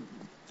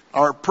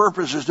 our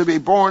purpose is to be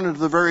born into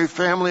the very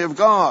family of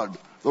God,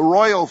 the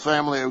royal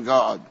family of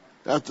God,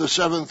 at the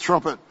seventh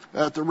trumpet,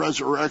 at the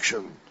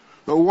resurrection.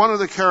 So one of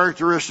the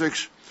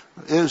characteristics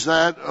is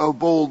that of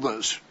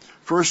boldness.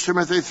 1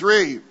 Timothy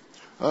 3,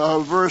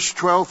 verse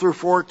 12 through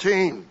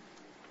 14.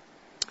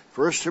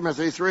 1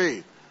 Timothy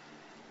 3.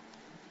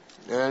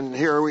 And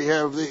here we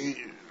have the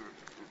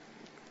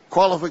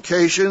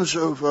qualifications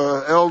of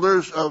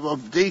elders,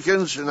 of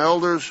deacons and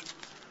elders.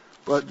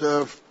 But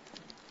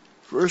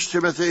 1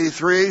 Timothy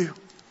 3,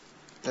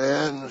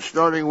 and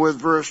starting with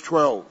verse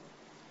 12.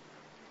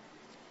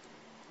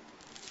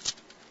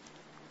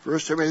 1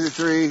 Timothy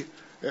 3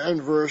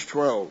 and verse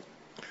 12.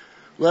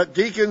 Let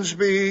deacons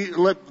be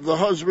the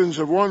husbands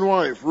of one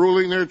wife,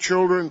 ruling their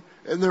children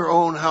in their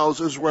own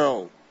house as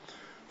well.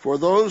 For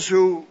those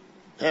who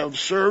have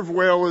served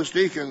well as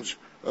deacons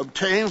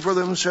obtain for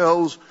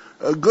themselves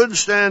a good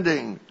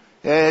standing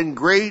and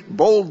great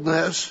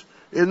boldness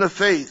in the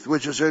faith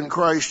which is in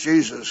Christ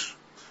Jesus.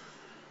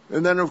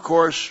 And then, of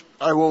course,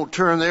 I won't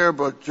turn there,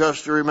 but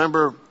just to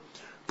remember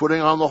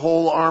putting on the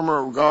whole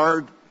armor of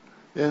God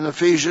in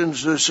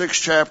Ephesians, the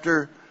 6th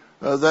chapter,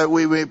 that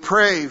we may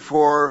pray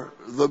for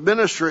the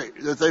ministry,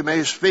 that they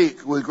may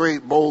speak with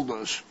great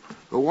boldness.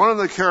 But one of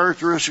the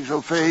characteristics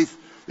of faith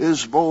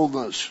is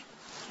boldness.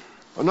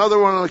 Another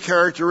one of the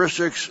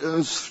characteristics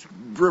is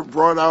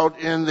brought out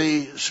in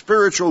the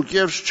spiritual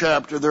gifts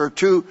chapter. There are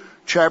 2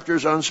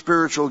 chapters on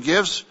spiritual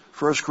gifts,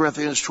 1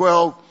 Corinthians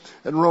 12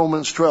 and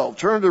Romans 12.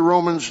 Turn to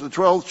Romans, the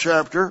 12th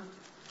chapter.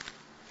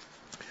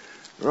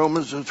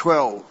 Romans the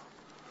 12.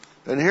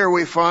 And here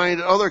we find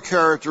other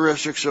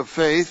characteristics of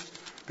faith,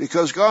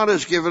 because God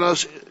has given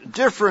us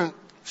different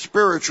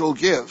spiritual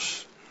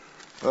gifts.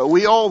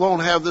 We all don't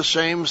have the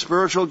same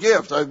spiritual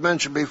gift. I've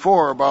mentioned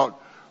before about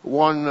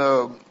one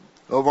of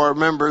our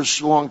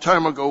members a long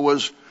time ago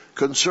was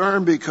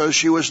concerned because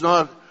she was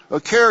not a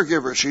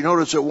caregiver. She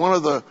noticed that one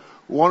of the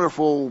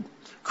wonderful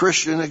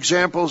Christian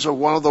examples of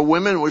one of the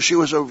women was she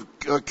was a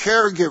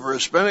caregiver,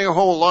 spending her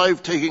whole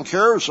life taking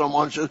care of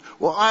someone. She said,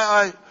 well,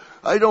 I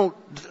don't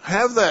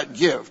have that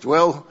gift.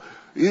 Well,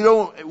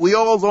 we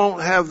all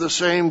don't have the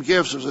same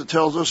gifts, as it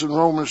tells us in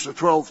Romans, the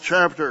 12th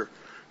chapter.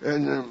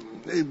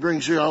 And it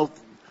brings you out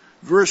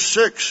verse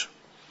 6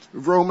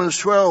 of Romans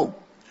 12.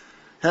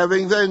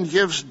 Having then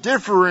gifts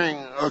differing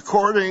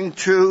according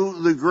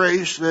to the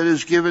grace that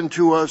is given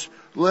to us,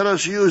 let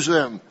us use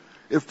them.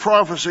 If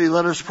prophecy,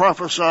 let us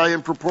prophesy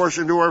in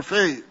proportion to our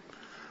faith.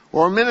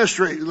 Or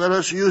ministry, let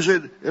us use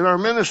it in our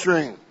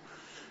ministering.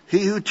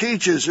 He who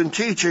teaches in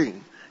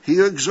teaching. He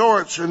who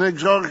exhorts in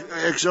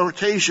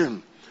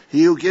exhortation.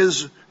 He who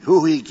gives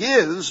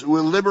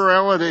with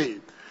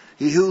liberality.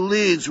 He who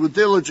leads with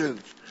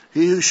diligence.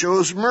 He who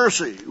shows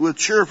mercy with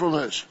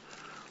cheerfulness.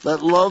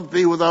 Let love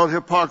be without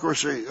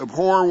hypocrisy.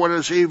 Abhor what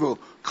is evil.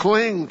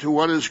 Cling to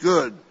what is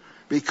good.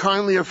 Be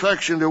kindly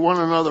affectioned to one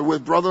another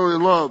with brotherly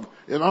love,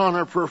 in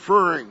honor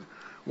preferring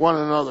one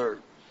another.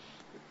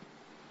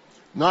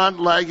 Not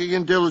lagging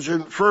in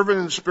diligence, fervent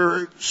in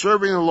spirit,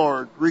 serving the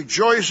Lord,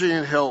 rejoicing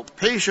in health,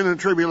 patient in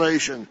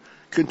tribulation,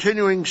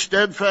 continuing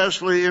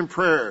steadfastly in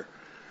prayer,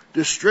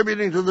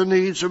 distributing to the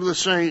needs of the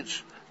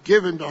saints,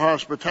 given to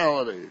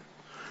hospitality.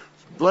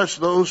 Bless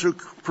those who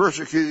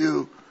persecute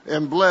you,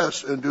 and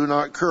bless and do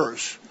not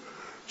curse.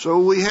 So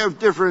we have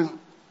different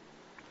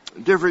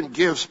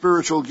gifts,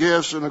 spiritual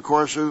gifts, and of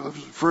course in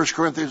 1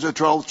 Corinthians, the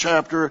 12th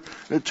chapter,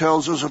 it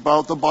tells us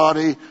about the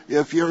body.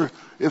 If you're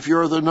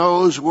the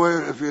nose,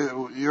 where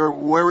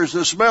is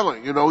the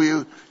smelling? You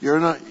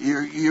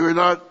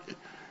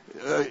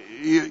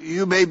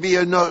may be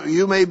a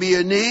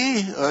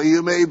knee,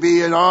 you may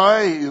be an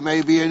eye, you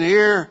may be an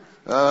ear,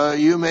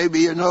 you may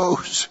be a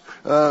nose.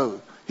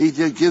 He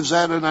gives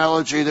that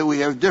analogy that we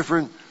have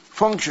different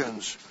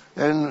functions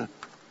and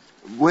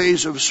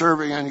ways of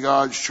serving in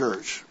God's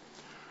church.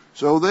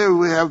 So there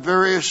we have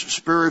various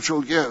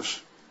spiritual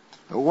gifts.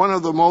 One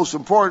of the most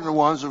important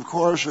ones, of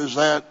course, is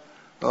that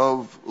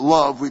of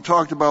love. We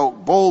talked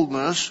about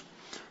boldness,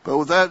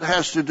 but that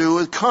has to do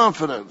with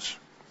confidence.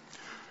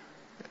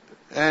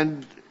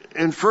 And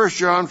in 1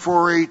 John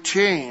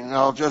 4:18,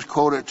 I'll just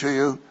quote it to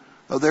you,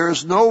 there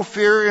is no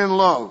fear in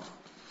love,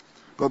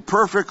 but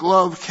perfect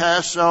love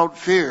casts out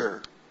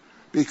fear,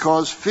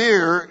 because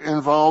fear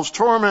involves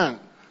torment.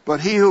 But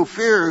he who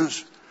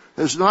fears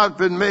has not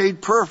been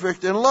made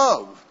perfect in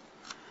love.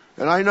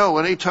 And I know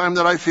any time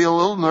that I feel a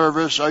little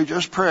nervous, I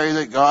just pray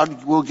that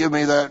God will give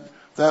me that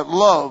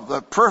love,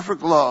 that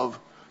perfect love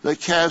that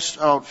casts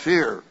out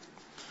fear.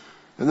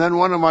 And then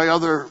one of my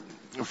other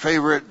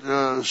favorite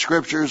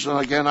scriptures, and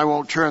again I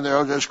won't turn there,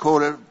 I'll just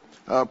quote it,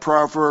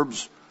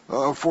 Proverbs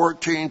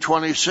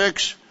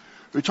 14:26.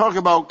 We talk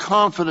about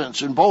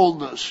confidence and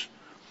boldness.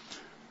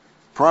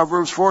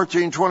 Proverbs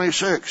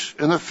 14:26.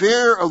 And the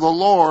fear of the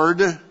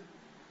Lord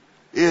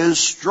is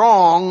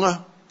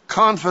strong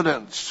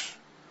confidence,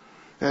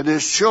 and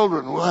his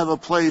children will have a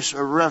place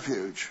of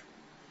refuge.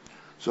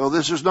 So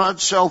this is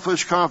not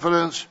selfish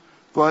confidence,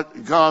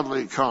 but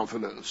godly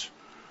confidence.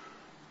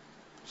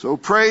 So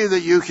pray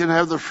that you can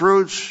have the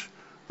fruits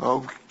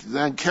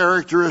and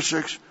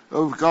characteristics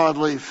of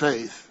godly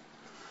faith.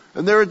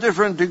 And there are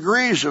different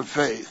degrees of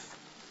faith.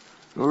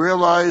 We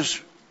realize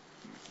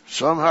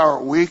some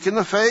are weak in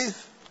the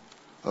faith,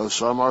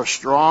 some are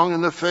strong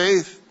in the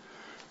faith.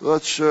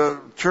 Let's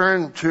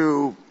turn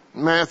to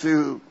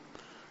Matthew,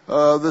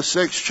 the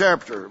 6th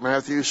chapter,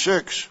 Matthew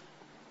 6.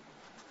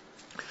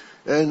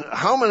 And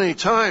how many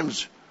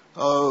times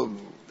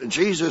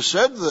Jesus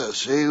said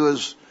this? He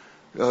was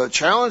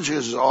challenging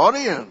his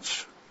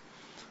audience.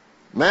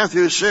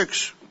 Matthew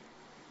 6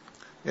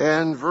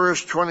 and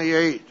verse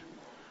 28.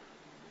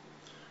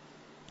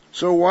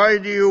 So why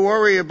do you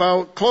worry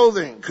about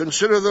clothing?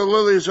 Consider the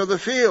lilies of the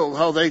field,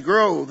 how they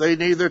grow. They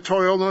neither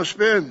toil nor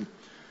spin.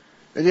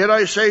 And yet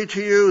I say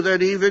to you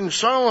that even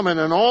Solomon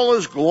in all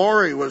his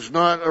glory was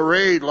not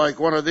arrayed like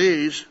one of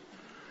these.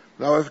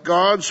 Now if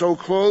God so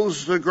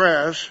clothes the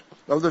grass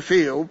of the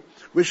field,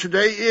 which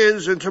today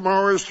is and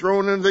tomorrow is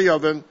thrown into the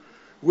oven,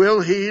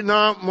 will he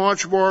not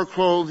much more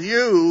clothe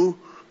you,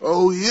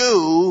 O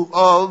you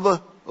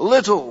of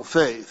little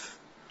faith.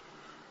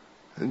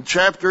 In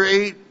chapter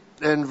 8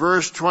 and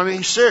verse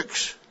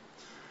 26,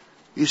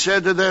 he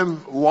said to them,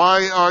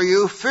 why are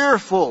you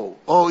fearful,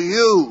 O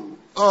you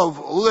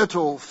of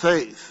little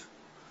faith?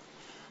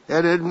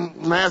 And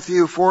in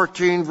Matthew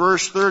 14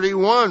 verse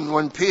 31,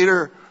 when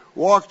Peter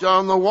walked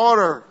on the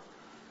water,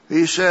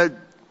 he said,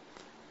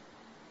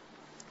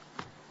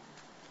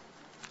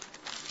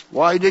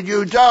 why did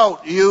you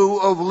doubt, you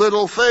of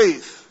little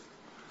faith?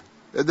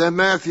 And then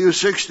Matthew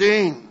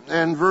 16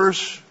 and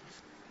verse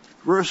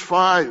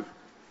 5.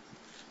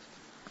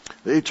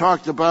 They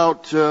talked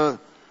about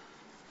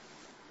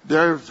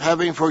they're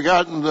having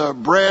forgotten the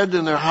bread,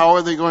 and how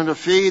are they going to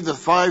feed the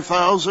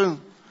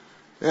 5,000?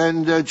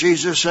 And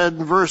Jesus said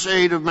in verse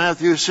 8 of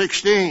Matthew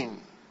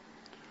 16,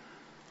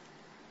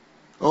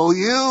 O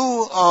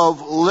you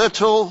of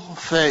little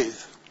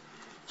faith.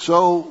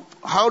 So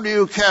how do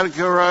you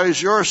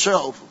categorize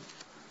yourself?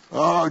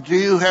 Do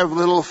you have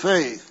little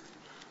faith?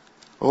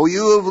 O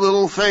you of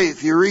little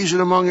faith, you reason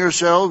among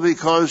yourselves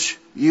because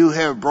you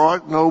have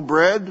brought no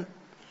bread.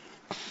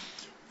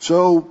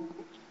 So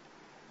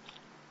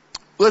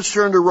let's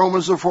turn to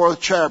Romans, the 4th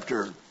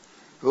chapter.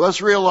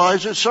 Let's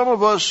realize that some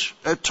of us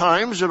at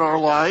times in our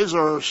lives,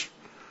 our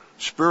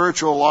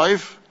spiritual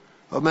life,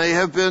 may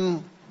have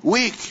been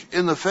weak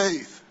in the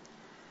faith.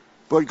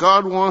 But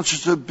God wants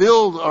us to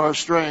build our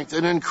strength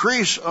and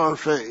increase our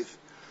faith.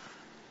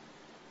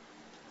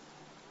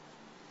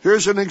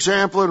 Here's an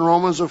example in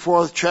Romans, the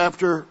 4th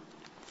chapter,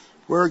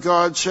 where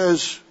God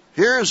says,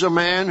 here's a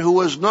man who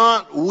was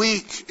not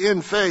weak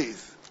in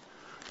faith.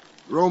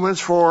 Romans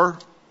 4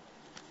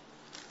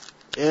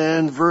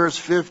 and verse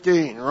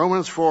 15.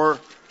 Romans 4,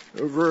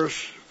 verse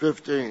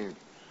 15.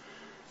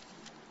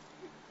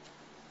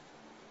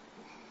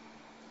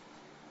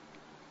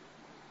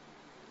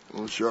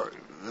 Oh, sorry.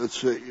 Let's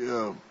see.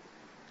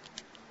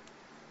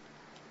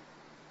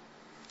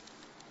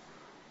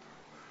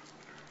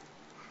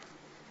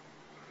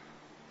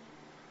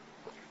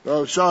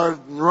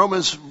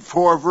 Romans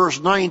 4, verse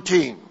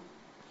 19.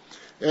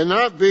 And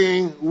not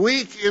being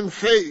weak in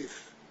faith,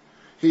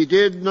 he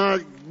did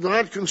not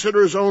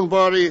consider his own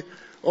body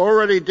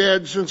already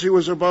dead since he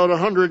was about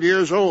 100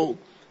 years old,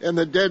 and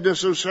the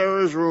deadness of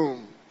Sarah's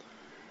womb.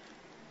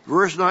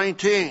 Verse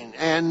 19,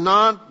 and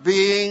not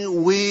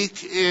being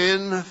weak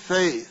in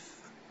faith.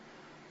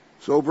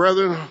 So,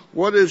 brethren,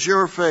 what is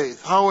your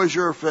faith? How is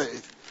your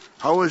faith?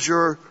 How is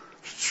your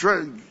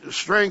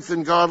strength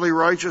in godly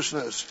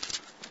righteousness?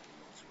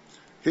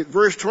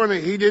 Verse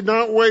 20, he did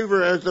not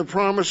waver at the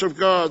promise of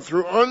God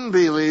through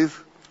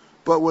unbelief,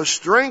 but was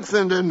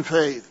strengthened in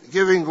faith,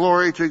 giving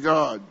glory to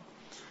God,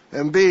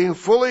 and being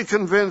fully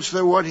convinced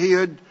that what he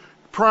had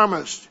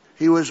promised,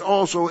 he was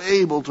also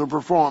able to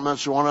perform.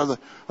 That's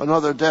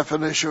another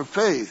definition of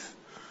faith.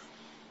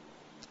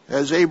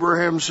 As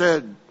Abraham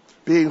said,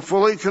 being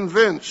fully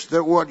convinced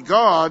that what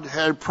God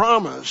had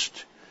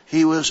promised,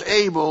 he was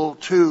able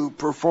to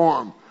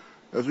perform.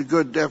 That's a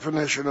good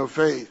definition of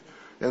faith.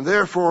 And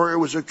therefore, it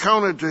was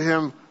accounted to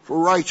him for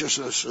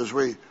righteousness, as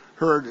we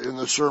heard in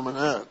the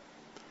sermonette.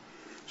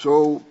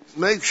 So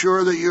make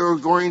sure that you're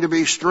going to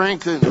be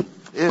strengthened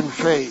in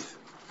faith.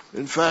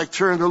 In fact,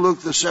 turn to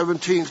Luke, the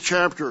 17th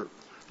chapter.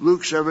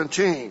 Luke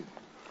 17.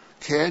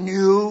 Can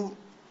you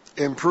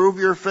improve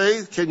your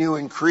faith? Can you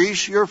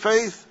increase your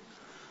faith?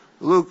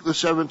 Luke, the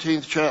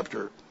 17th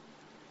chapter.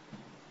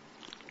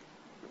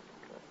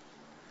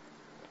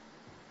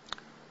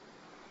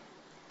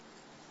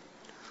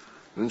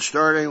 And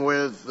starting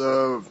with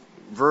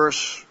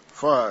verse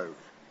 5.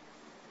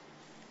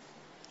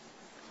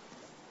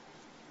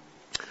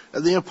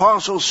 And the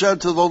apostles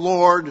said to the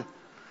Lord,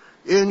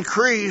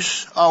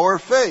 increase our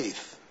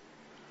faith.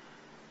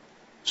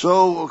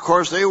 So, of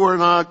course, they were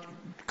not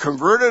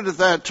converted at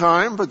that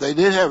time, but they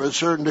did have a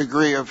certain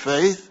degree of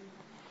faith.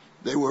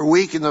 They were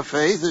weak in the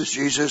faith, as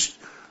Jesus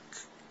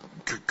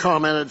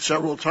commented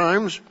several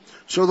times.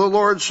 So the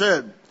Lord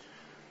said,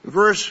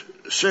 verse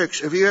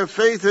 6, if you have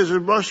faith as a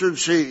mustard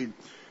seed,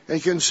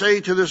 and can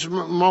say to this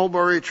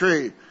mulberry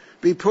tree,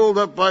 be pulled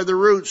up by the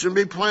roots and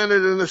be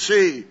planted in the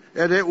sea,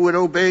 and it would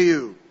obey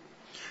you.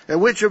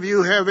 And which of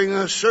you, having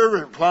a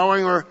servant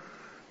plowing or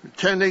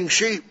tending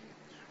sheep,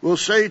 will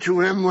say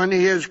to him when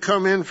he has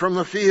come in from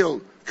the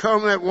field,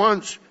 come at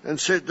once and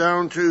sit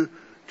down to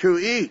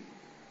eat?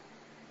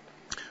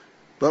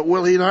 But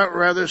will he not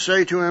rather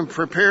say to him,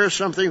 prepare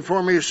something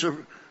for me,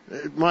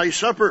 my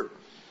supper,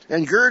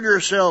 and gird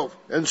yourself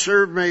and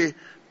serve me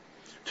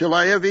till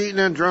I have eaten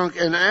and drunk,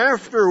 and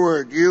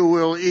afterward you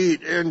will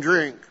eat and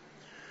drink?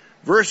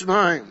 Verse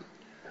 9,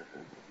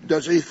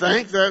 does he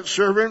thank that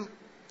servant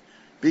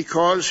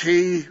because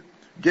he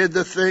did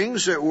the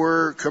things that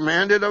were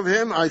commanded of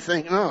him? I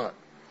think not.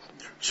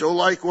 So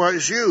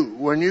likewise you,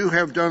 when you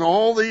have done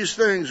all these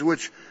things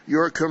which you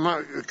are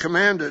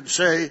commanded,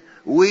 say,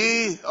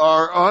 we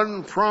are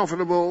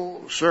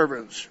unprofitable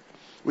servants.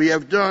 We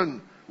have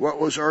done what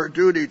was our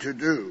duty to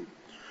do.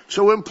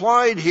 So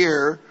implied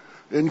here,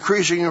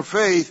 increasing your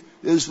faith,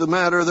 is the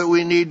matter that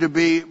we need to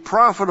be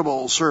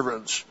profitable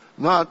servants,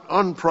 not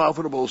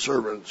unprofitable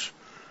servants.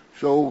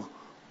 So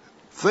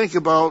think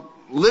about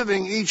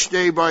living each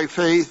day by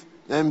faith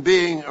and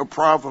being a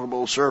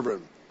profitable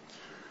servant.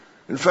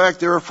 In fact,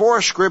 there are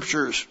 4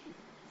 scriptures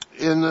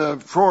in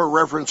 4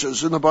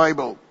 references in the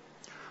Bible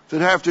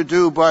that have to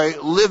do by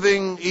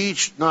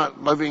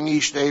not living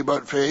each day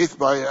but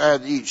faith,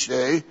 add each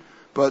day,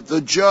 but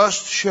the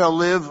just shall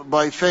live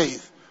by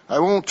faith. I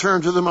won't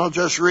turn to them, I'll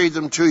just read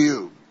them to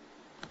you.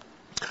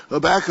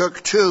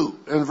 Habakkuk 2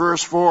 and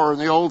verse 4 in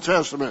the Old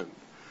Testament.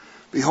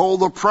 Behold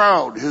the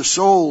proud, his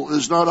soul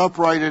is not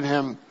upright in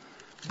him,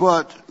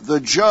 but the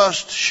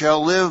just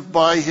shall live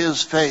by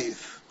his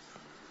faith.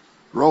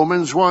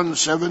 Romans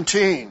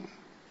 1:17.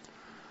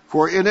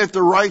 For in it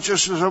the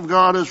righteousness of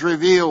God is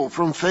revealed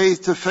from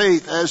faith to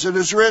faith, as it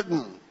is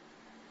written,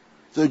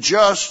 the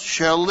just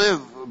shall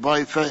live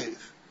by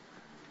faith.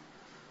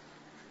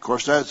 Of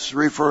course, that's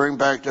referring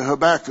back to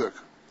Habakkuk.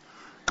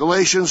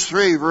 Galatians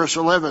 3 verse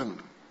 11.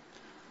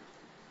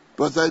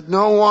 But that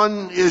no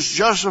one is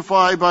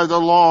justified by the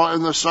law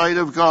in the sight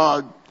of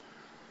God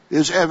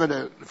is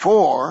evident,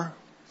 for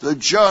the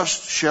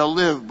just shall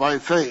live by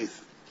faith.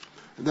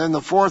 And then the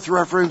 4th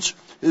reference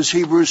is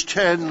Hebrews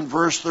 10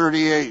 verse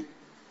 38.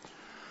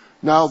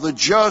 Now the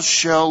just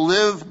shall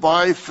live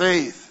by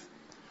faith,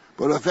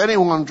 but if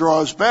anyone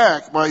draws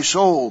back, my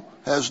soul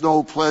has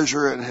no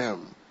pleasure in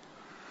him.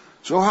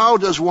 So how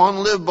does one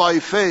live by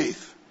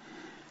faith?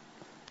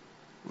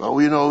 Well,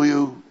 we know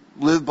you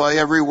live by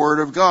every word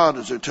of God,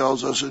 as it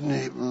tells us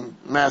in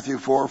Matthew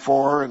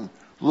 4:4 and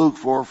Luke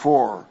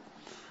 4:4.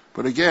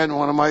 But again,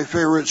 one of my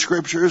favorite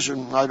scriptures,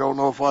 and I don't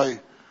know if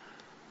I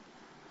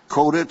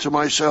quote it to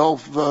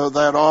myself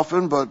that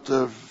often, but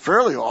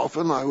fairly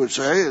often, I would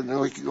say, and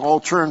we can all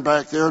turn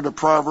back there to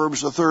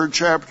Proverbs, the 3rd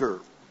chapter.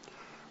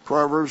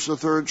 Proverbs, the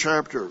 3rd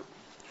chapter.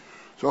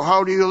 So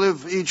how do you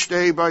live each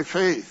day by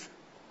faith?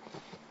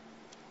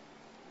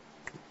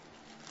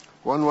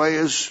 One way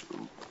is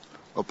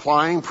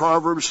applying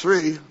Proverbs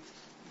 3,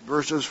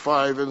 verses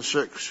 5 and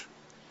 6.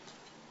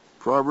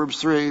 Proverbs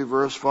 3,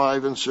 verse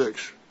 5 and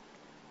 6.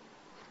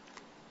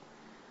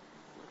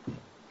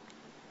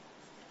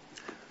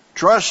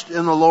 Trust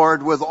in the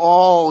Lord with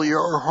all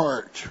your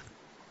heart.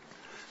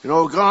 You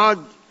know,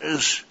 God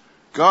has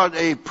got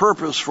a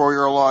purpose for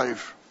your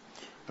life.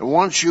 And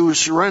once you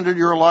surrendered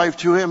your life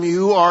to Him,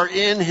 you are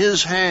in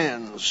His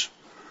hands.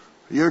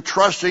 You're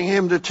trusting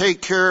Him to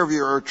take care of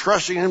you, or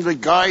trusting Him to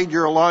guide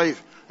your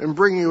life and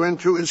bring you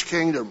into His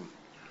kingdom.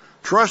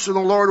 Trust in the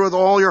Lord with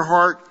all your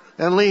heart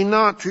and lean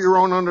not to your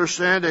own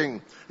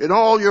understanding. In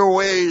all your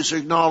ways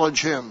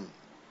acknowledge Him.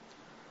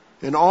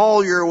 In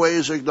all your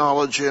ways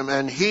acknowledge Him,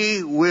 and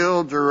He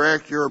will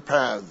direct your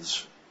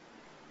paths.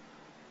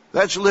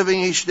 That's living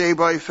each day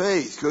by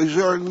faith, because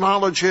you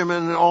acknowledge Him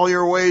in all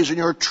your ways and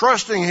you're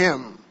trusting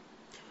Him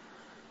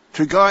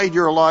to guide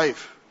your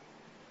life.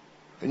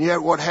 And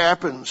yet what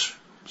happens?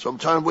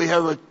 Sometimes we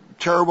have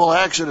terrible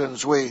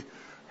accidents. We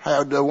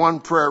had one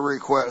prayer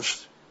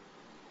request.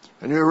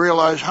 And you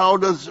realize,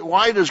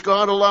 why does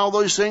God allow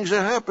those things to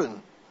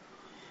happen?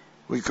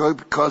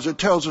 Because it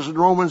tells us in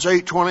Romans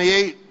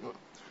 8:28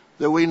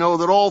 that we know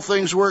that all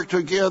things work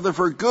together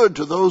for good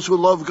to those who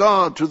love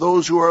God, to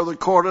those who are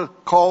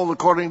called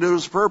according to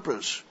His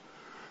purpose.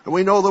 And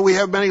we know that we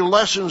have many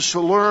lessons to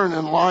learn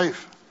in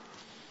life.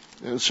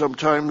 And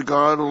sometimes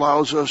God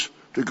allows us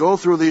to go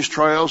through these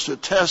trials to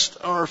test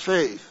our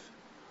faith.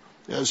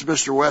 As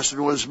Mr.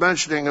 Weston was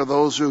mentioning, of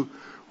those who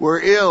were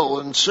ill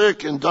and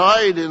sick and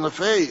died in the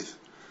faith.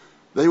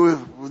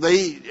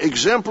 They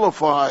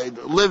exemplified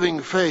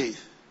living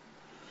faith.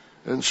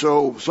 And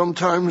so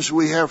sometimes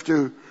we have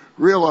to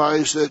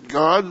realize that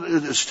God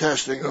is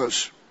testing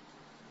us.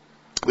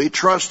 We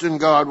trust in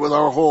God with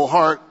our whole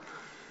heart.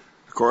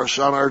 Of course,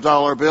 on our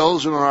dollar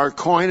bills and on our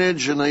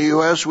coinage in the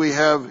U.S., we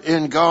have,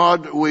 in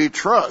God we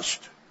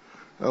trust.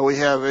 We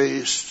have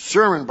a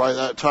sermon by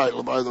that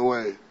title, by the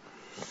way.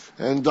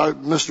 And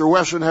Mr.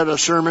 Wesson had a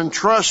sermon,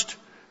 Trust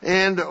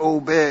and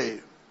Obey.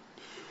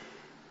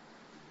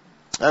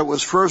 That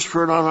was first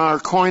put on our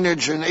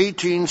coinage in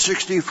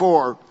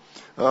 1864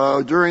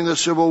 during the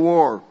Civil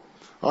War.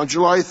 On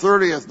July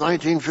 30th,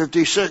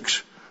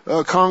 1956,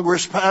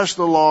 Congress passed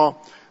the law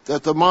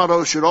that the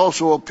motto should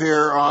also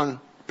appear on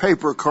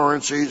paper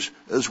currencies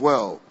as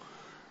well.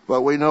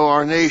 But we know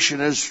our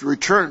nation is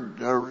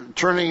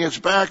turning its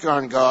back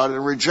on God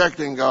and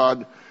rejecting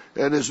God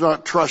and is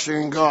not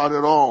trusting in God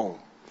at all.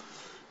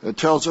 It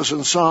tells us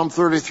in Psalm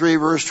 33,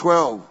 verse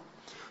 12,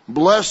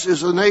 Blessed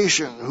is the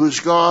nation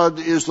whose God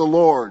is the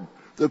Lord,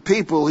 the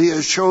people He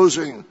has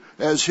chosen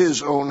as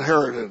His own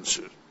inheritance.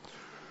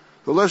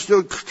 So let's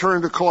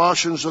turn to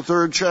Colossians, the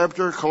 3rd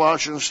chapter,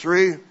 Colossians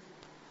 3. I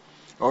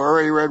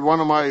already read one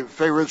of my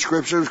favorite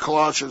scriptures,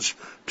 Colossians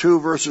 2,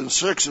 verses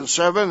 6 and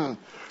 7. And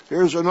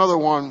here's another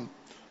one,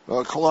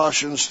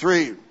 Colossians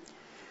 3.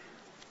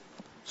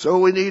 So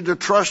we need to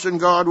trust in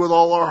God with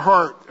all our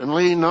heart and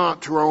lean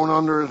not to our own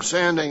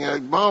understanding.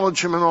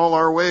 Acknowledge Him in all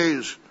our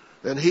ways,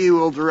 and He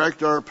will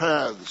direct our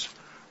paths.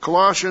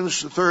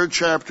 Colossians, the 3rd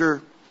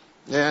chapter,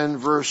 and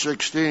verse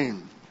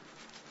 16.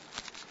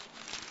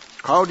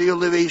 How do you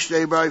live each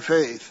day by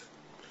faith?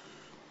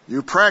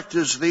 you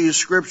practice these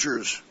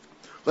scriptures.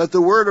 Let the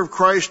word of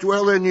Christ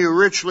dwell in you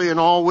richly in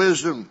all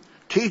wisdom,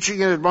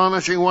 teaching and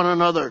admonishing one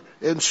another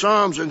in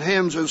psalms and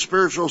hymns and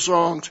spiritual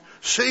songs,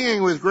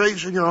 singing with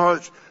grace in your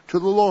hearts to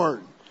the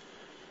Lord.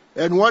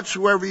 And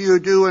whatsoever you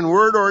do in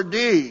word or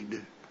deed,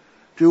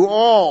 do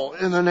all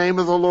in the name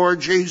of the Lord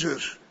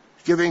Jesus,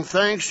 giving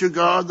thanks to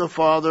God the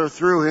Father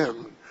through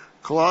him.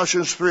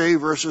 Colossians 3,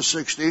 verses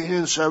 16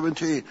 and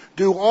 17.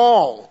 Do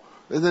all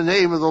in the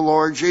name of the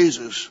Lord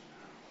Jesus.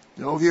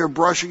 If you're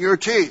brushing your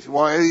teeth,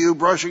 why are you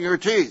brushing your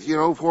teeth?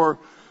 For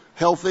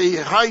healthy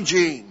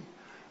hygiene.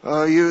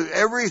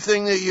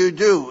 Everything that you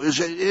do, is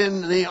it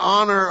in the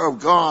honor of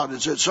God?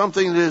 Is it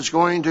something that is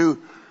going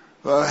to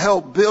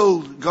help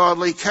build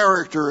godly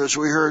character, as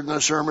we heard in the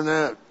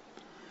sermonette?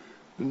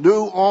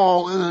 Do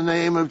all in the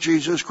name of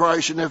Jesus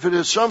Christ. And if it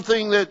is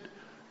something that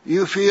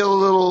you feel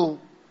a little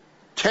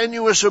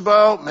tenuous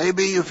about,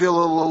 maybe you feel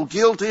a little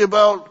guilty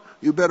about,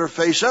 you better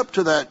face up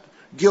to that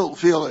guilt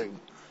feeling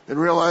and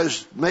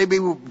realize maybe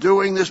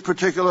doing this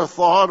particular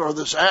thought or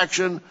this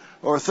action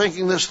or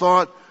thinking this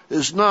thought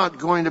is not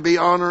going to be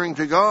honoring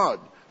to God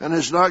and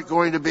is not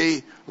going to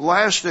be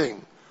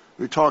lasting.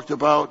 We talked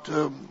about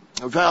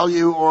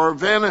value or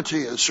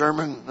vanity, a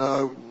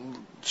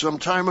sermon some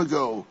time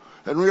ago,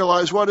 and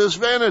realize what is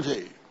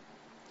vanity.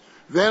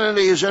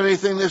 Vanity is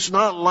anything that's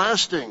not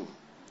lasting.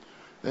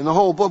 And the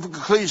whole book of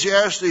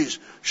Ecclesiastes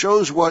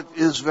shows what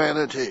is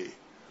vanity.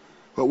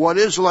 But what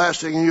is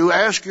lasting? And you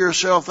ask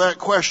yourself that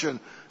question,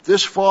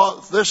 this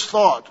thought,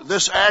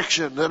 this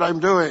action that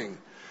I'm doing,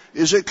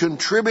 is it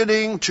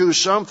contributing to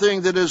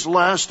something that is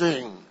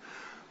lasting?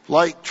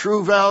 Like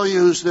true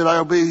values that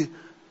I'll be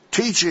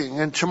teaching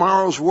in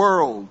tomorrow's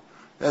world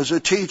as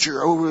a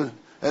teacher,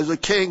 as a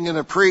king and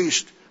a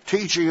priest,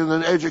 teaching in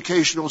the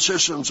educational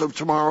systems of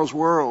tomorrow's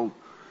world.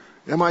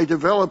 Am I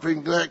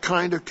developing that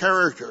kind of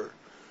character?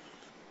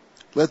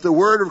 Let the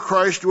word of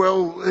Christ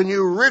dwell in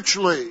you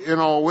richly in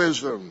all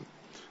wisdom.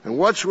 And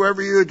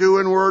whatsoever you do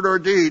in word or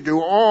deed,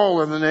 do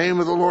all in the name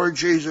of the Lord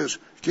Jesus,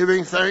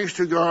 giving thanks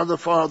to God the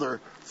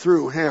Father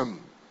through him.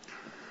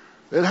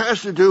 It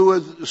has to do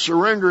with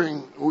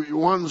surrendering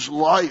one's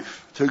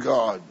life to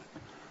God.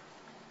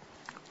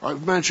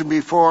 I've mentioned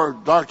before,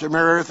 Dr.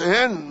 Meredith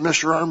and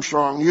Mr.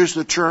 Armstrong used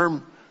the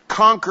term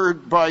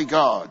conquered by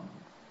God.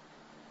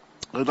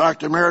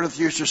 Dr. Meredith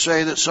used to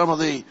say that some of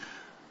the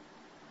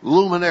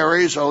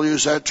luminaries, I'll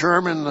use that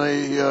term, in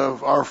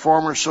our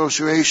former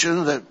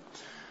association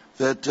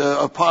that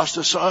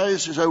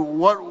apostatized, he said,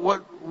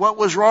 what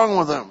was wrong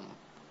with them?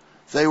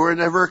 They were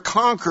never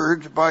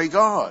conquered by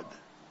God.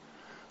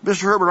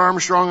 Mr. Herbert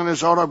Armstrong, in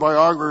his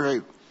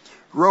autobiography,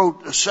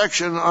 wrote a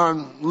section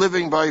on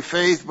living by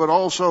faith, but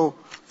also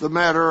the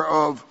matter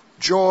of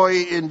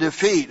joy in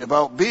defeat,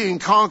 about being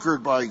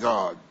conquered by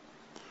God.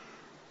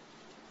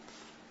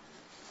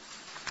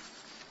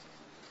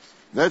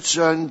 That's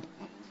in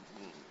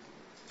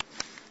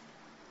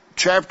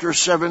chapter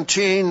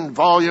 17,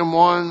 volume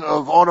 1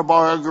 of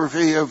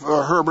autobiography of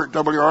Herbert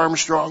W.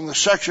 Armstrong, the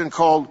section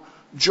called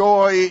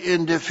Joy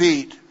in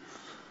Defeat.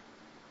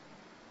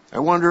 I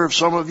wonder if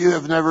some of you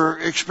have never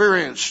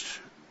experienced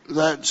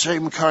that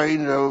same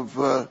kind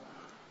of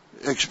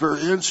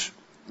experience.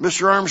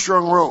 Mr.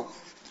 Armstrong wrote,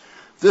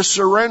 this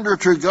surrender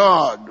to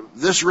God,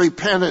 this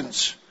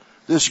repentance,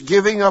 this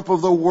giving up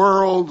of the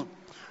world,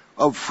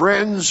 of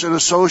friends and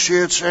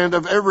associates and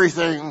of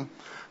everything,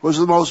 was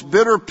the most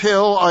bitter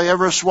pill I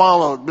ever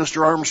swallowed,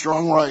 Mr.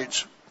 Armstrong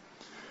writes.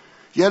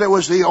 Yet it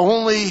was the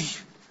only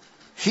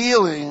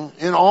healing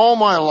in all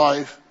my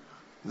life,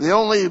 the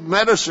only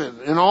medicine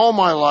in all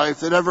my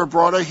life that ever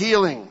brought a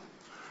healing.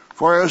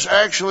 For I was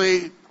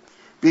actually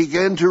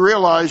began to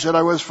realize that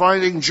I was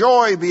finding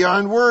joy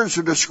beyond words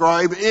to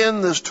describe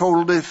in this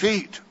total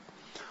defeat.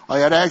 I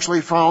had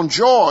actually found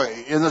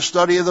joy in the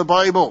study of the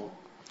Bible,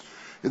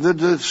 in the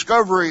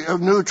discovery of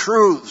new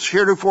truths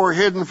heretofore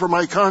hidden from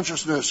my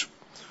consciousness.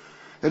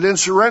 And in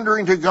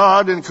surrendering to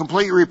God in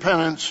complete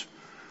repentance,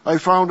 I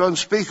found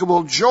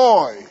unspeakable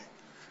joy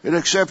in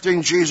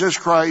accepting Jesus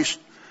Christ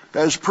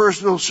as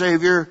personal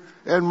Savior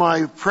and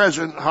my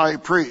present high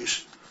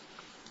priest.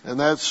 And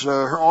that's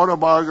her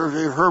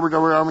autobiography of Herbert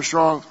W.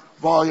 Armstrong,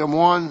 volume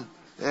 1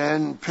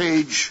 and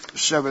page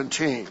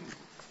 17.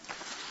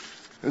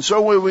 And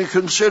so when we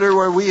consider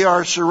where we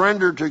are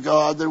surrendered to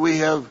God, that we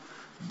have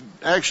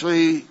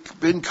actually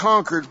been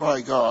conquered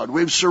by God,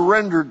 we've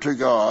surrendered to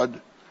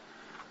God,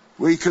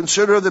 we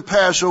consider the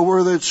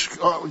Passover that's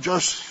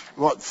just,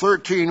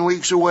 13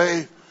 weeks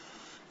away,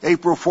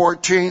 April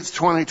 14th,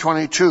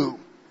 2022.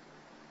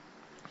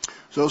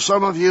 So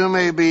some of you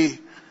may be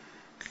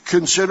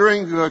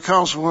considering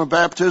counsel of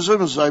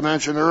baptism, as I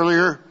mentioned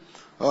earlier.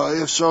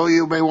 If so,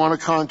 you may want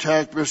to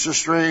contact Mr.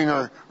 Strain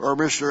or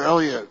Mr.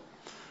 Elliott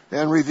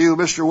and review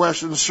Mr.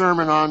 Weston's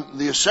sermon on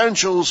the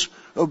essentials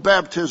of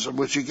baptism,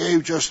 which he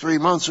gave just 3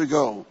 months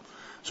ago.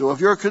 So if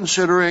you're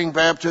considering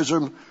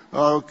baptism,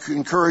 I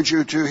encourage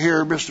you to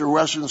hear Mr.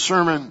 Weston's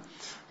sermon,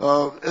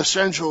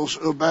 Essentials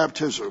of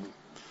Baptism.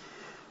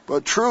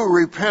 But true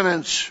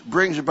repentance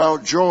brings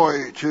about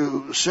joy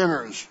to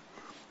sinners.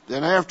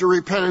 Then after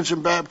repentance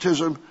and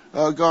baptism,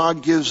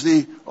 God gives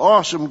the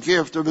awesome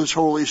gift of His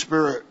Holy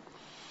Spirit.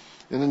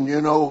 And then,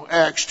 you know,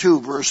 Acts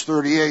 2, verse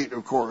 38,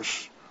 of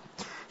course.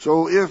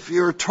 So if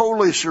you're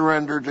totally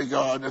surrendered to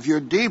God, if you're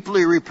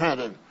deeply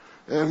repentant,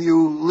 if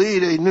you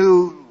lead a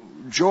new,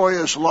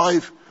 joyous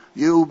life,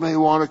 you may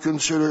want to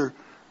consider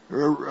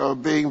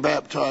being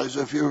baptized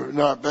if you're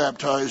not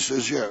baptized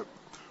as yet.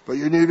 But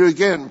you need to,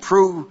 again,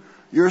 prove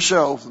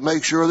yourself,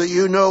 make sure that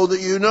you know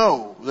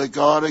that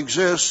God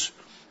exists,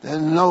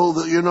 and know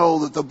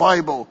that the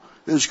Bible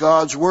is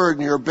God's Word,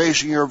 and you're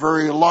basing your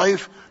very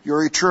life,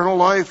 your eternal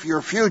life,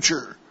 your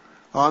future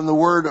on the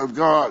Word of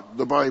God,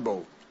 the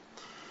Bible.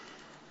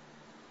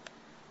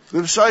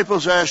 The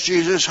disciples asked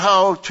Jesus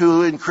how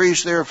to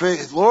increase their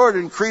faith. Lord,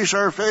 increase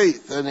our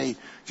faith. And He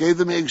gave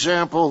them the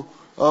example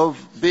of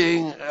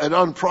being an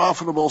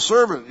unprofitable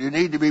servant. You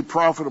need to be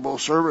profitable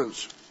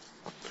servants.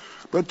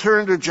 But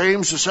turn to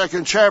James, the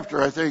 2nd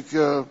chapter. I think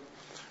Mr.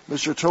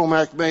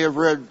 Tomac may have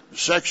read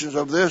sections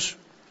of this.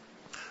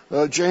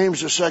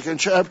 James, the 2nd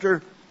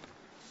chapter.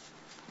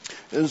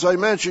 As I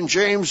mentioned,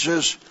 James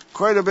has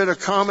quite a bit of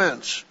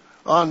comments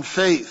on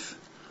faith.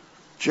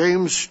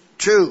 James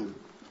 2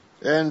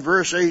 and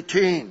verse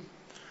 18.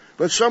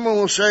 But someone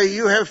will say,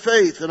 you have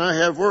faith and I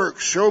have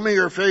works. Show me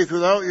your faith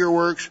without your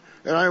works,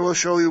 and I will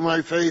show you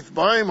my faith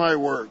by my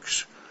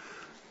works.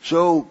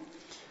 So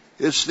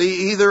it's the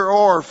either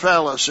or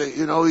fallacy.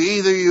 You know,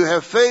 either you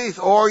have faith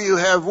or you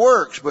have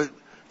works. But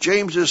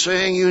James is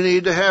saying you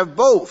need to have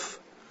both.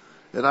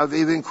 And I've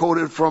even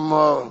quoted from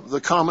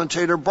the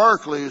commentator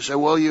Barclay, who said,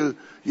 well, you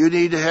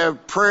need to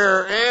have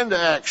prayer and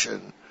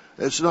action.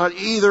 It's not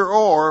either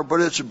or,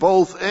 but it's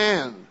both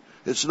and.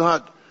 It's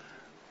not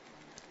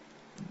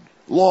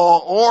law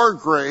or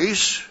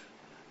grace.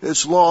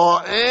 It's law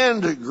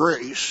and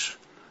grace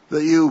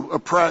that you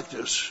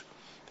practice.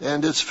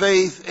 And it's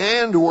faith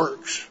and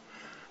works.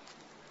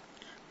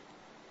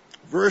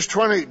 Verse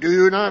 20, do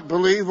you not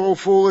believe, O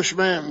foolish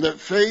man, that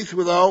faith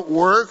without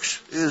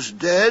works is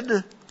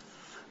dead?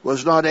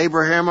 Was not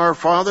Abraham our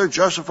father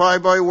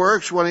justified by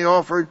works when he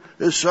offered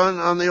his son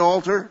on the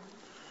altar?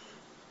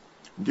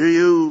 Do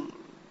you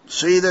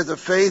see that the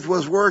faith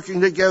was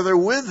working together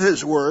with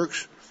his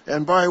works,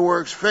 and by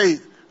works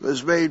faith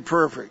was made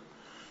perfect?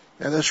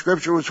 And the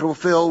scripture was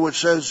fulfilled which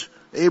says,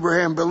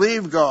 Abraham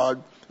believed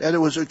God, and it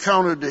was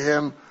accounted to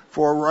him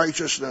for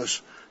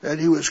righteousness, and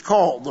he was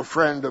called the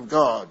friend of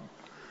God.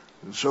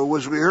 And so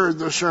as we heard in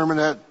the sermon,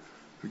 that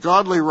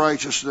godly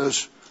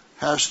righteousness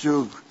has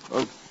to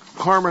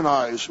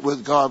harmonize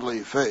with godly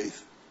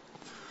faith.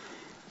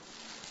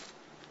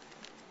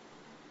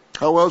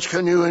 How else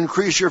can you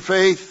increase your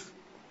faith?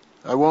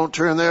 I won't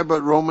turn there,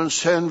 but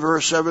Romans 10,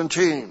 verse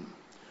 17.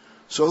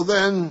 So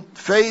then,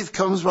 faith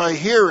comes by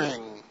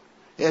hearing,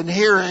 and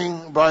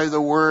hearing by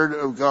the Word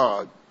of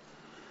God.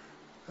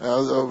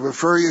 I'll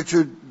refer you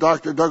to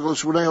Dr.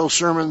 Douglas Winnail's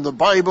sermon, The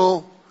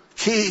Bible,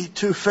 Key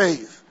to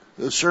Faith.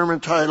 The sermon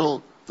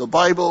title, The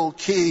Bible,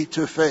 Key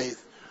to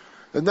Faith.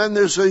 And then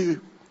there's a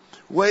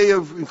way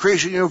of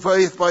increasing your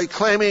faith by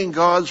claiming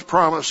God's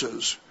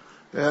promises.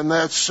 And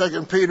that's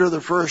 2 Peter, the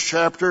 1st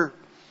chapter,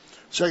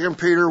 2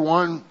 Peter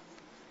 1,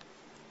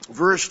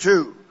 verse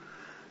 2.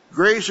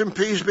 Grace and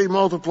peace be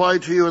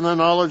multiplied to you in the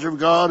knowledge of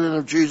God and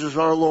of Jesus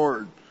our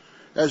Lord,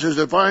 as His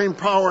divine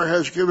power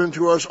has given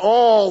to us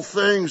all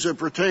things that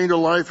pertain to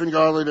life and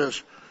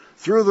godliness,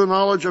 through the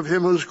knowledge of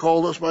Him who has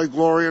called us by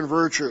glory and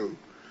virtue.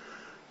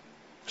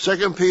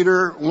 2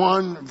 Peter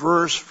 1,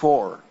 verse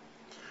 4.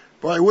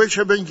 By which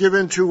have been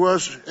given to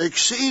us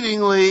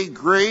exceedingly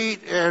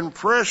great and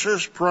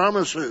precious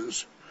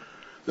promises,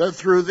 that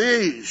through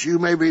these you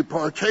may be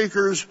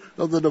partakers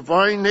of the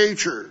divine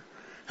nature,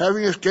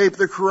 having escaped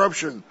the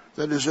corruption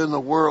that is in the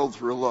world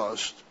through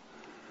lust.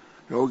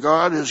 You know,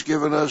 God has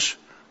given us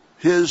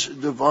His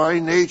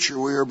divine nature.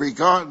 We are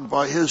begotten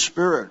by His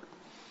Spirit.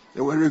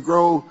 And we're to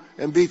grow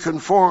and be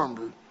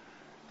conformed,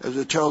 as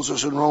it tells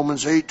us in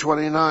Romans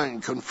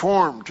 8:29,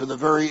 conformed to the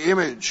very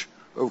image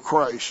of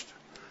Christ,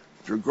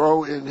 to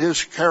grow in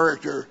His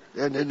character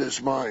and in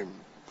His mind.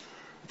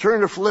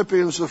 Turn to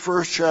Philippians, the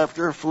 1st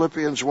chapter,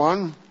 Philippians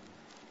 1.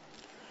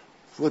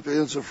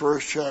 Philippians, the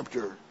 1st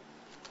chapter.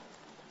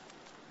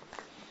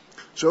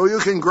 So you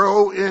can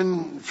grow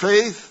in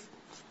faith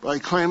by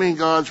claiming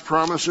God's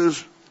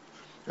promises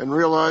and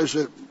realize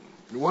that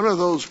one of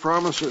those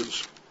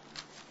promises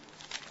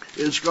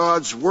is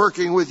God's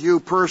working with you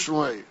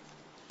personally.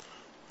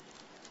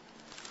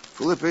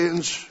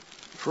 Philippians,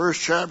 1st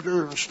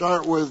chapter,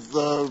 start with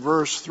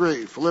verse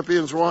 3.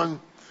 Philippians 1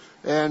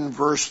 and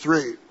verse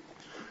 3.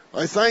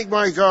 I thank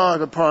my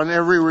God upon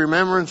every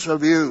remembrance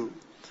of you,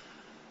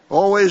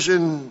 always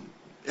in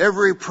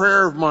every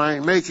prayer of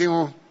mine,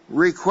 making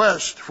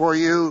request for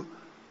you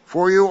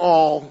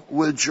all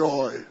with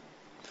joy.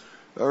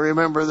 I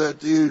remember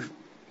that the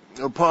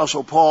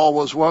Apostle Paul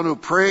was one who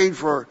prayed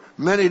for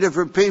many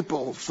different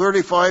people,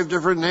 35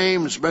 different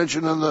names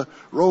mentioned in the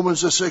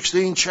Romans, the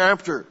 16th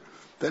chapter.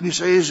 Then he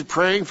says he's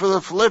praying for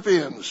the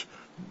Philippians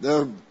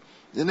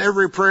in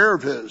every prayer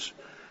of his,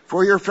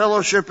 for your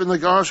fellowship in the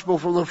gospel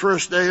from the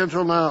first day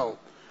until now,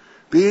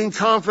 being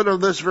confident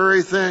of this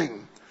very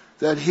thing,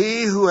 that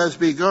he who has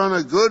begun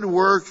a good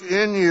work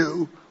in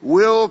you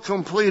will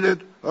complete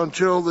it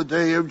until the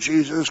day of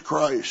Jesus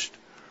Christ.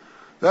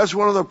 That's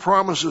one of the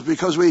promises,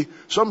 because we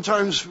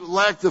sometimes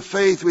lack the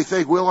faith. We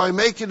think, will I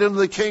make it into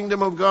the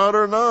kingdom of God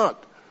or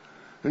not?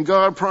 And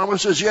God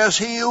promises, yes,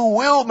 he who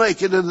will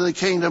make it into the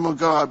kingdom of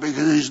God,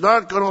 because he's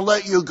not going to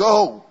let you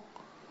go.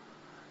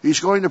 He's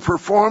going to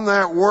perform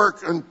that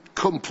work and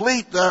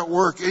complete that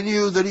work in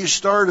you that he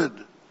started.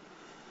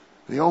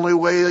 The only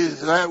way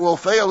that will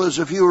fail is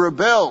if you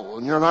rebel,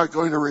 and you're not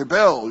going to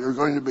rebel. You're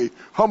going to be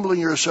humbling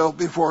yourself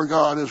before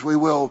God, as we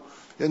will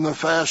in the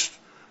fast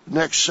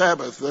next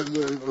Sabbath,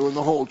 when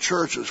the whole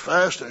church is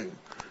fasting.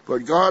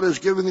 But God has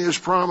given you his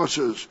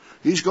promises.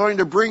 He's going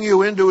to bring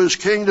you into his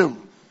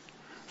kingdom.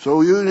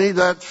 So you need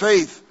that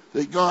faith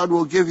that God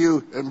will give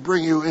you and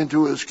bring you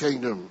into his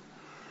kingdom.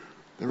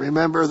 And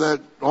remember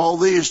that all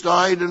these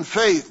died in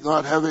faith,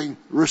 not having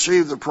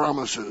received the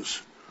promises.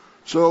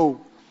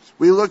 So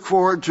we look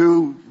forward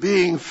to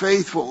being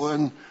faithful.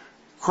 And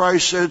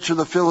Christ said to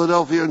the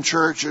Philadelphian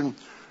church in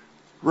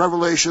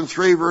Revelation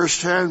 3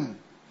 verse 10,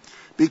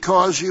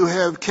 because you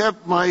have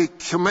kept my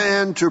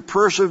command to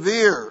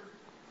persevere,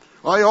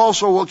 I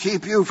also will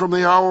keep you from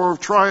the hour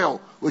of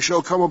trial, which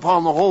shall come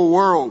upon the whole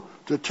world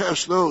to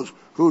test those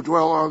who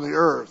dwell on the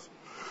earth.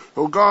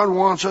 So God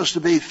wants us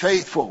to be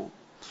faithful,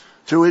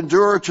 to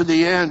endure to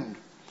the end.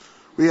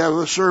 We have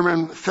a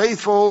sermon,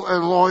 Faithful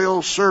and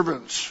Loyal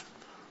Servants.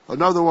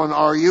 Another one,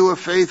 Are You a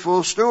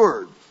Faithful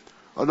Steward?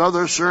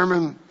 Another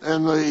sermon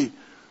in the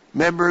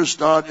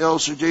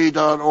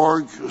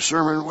members.lcd.org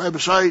sermon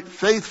website,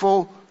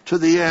 Faithful to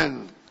the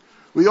End.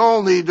 We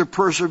all need to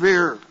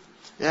persevere,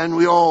 and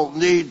we all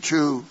need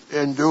to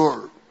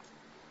endure.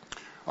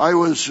 I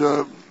was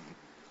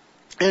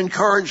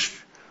encouraged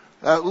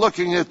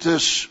looking at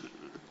this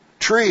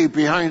tree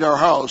behind our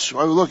house.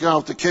 I was looking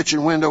out the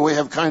kitchen window. We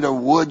have kind of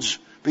woods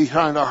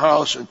behind our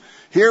house, and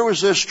here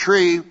was this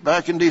tree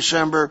back in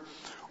December.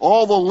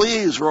 All the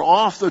leaves were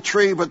off the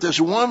tree, but this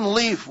one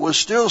leaf was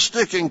still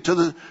sticking to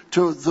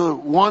the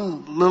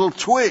one little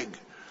twig.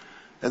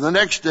 And the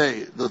next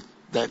day,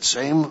 that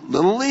same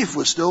little leaf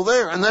was still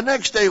there, and the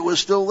next day it was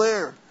still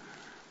there.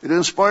 It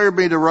inspired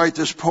me to write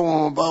this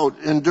poem about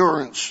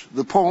endurance.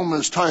 The poem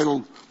is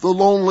titled, The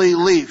Lonely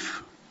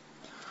Leaf.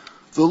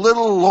 The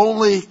little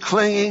lonely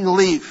clinging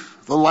leaf,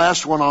 the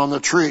last one on the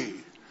tree,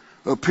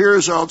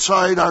 appears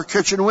outside our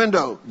kitchen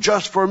window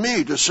just for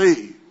me to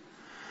see.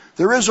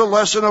 There is a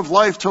lesson of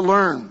life to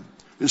learn.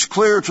 It's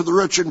clear to the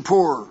rich and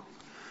poor.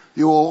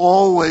 You will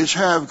always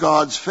have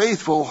God's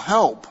faithful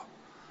help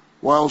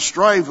while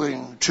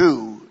striving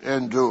to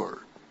endure.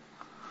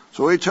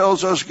 So he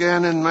tells us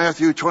again in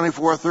Matthew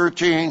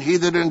 24:13, he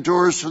that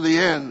endures to the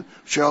end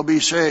shall be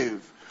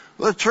saved.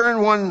 Let's turn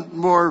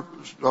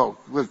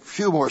a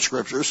few more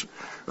scriptures.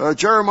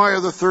 Jeremiah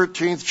the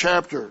 13th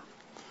chapter.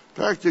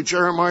 Back to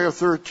Jeremiah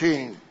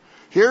 13.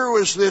 Here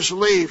was this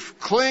leaf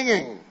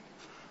clinging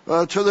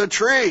to the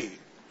tree.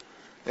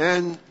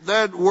 And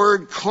that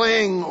word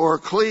cling or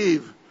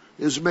cleave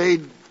is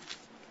made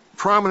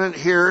prominent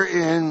here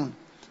in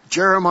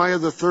Jeremiah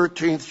the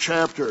 13th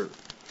chapter.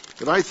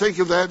 And I think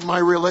of that in my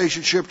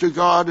relationship to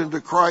God and to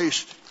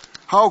Christ.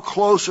 How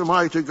close am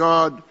I to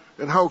God,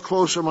 and how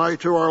close am I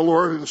to our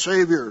Lord and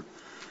Savior?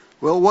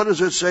 Well, what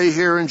does it say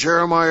here in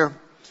Jeremiah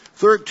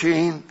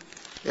 13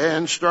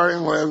 and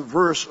starting with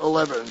verse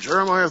 11?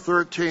 Jeremiah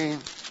 13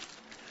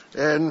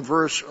 and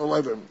verse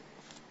 11.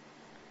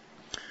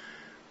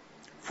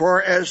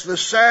 For as the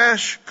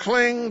sash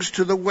clings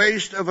to the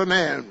waist of a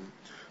man,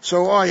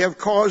 so I have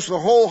caused the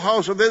whole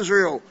house of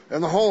Israel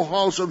and the whole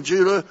house of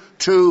Judah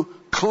to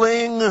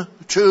cling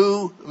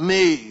to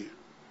me,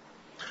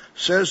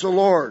 says the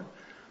Lord,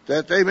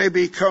 that they may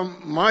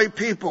become my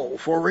people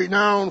for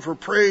renown, for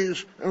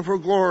praise, and for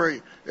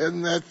glory,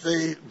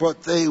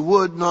 but they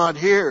would not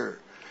hear.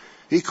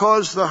 He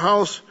caused the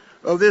house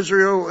of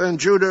Israel and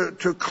Judah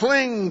to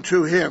cling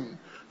to him,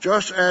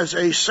 just as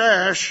a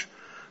sash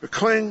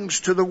clings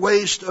to the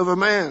waist of a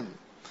man.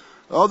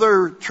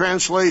 Other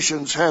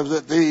translations have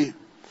that the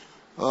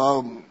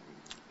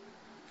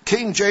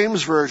King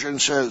James Version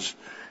says,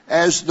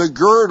 as the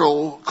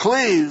girdle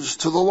cleaves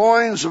to the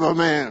loins of a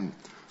man,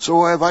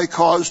 so have I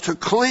caused to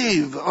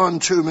cleave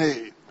unto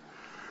me.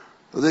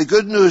 The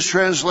Good News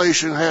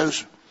Translation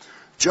has,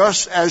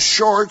 just as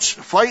shorts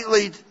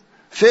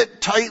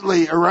fit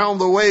tightly around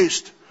the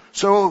waist,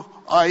 so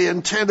I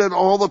intended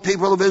all the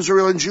people of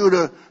Israel and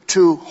Judah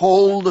to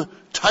hold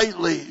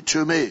tightly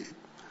to me.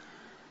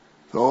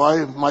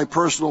 So my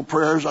personal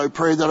prayers, I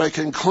pray that I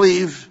can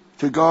cleave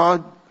to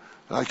God,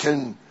 I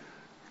can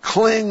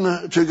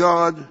cling to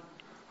God,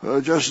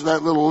 just as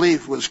that little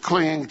leaf was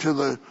clinging to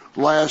the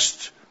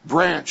last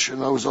branch,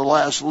 and that was the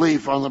last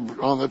leaf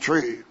on the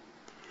tree.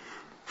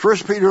 1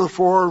 Peter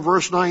 4,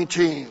 verse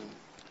 19.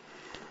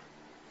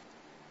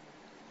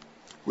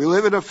 We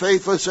live in a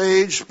faithless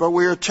age, but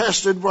we are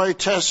tested by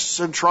tests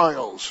and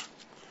trials.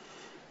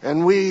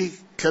 And we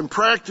can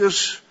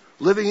practice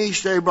living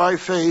each day by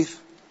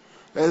faith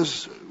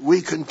as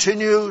we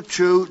continue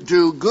to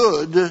do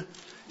good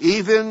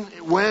even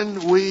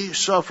when we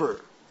suffer.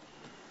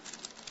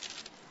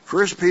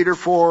 1 Peter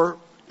 4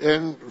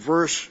 and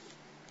verse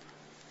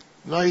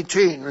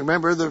 19.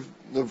 Remember the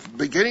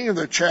beginning of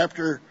the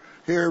chapter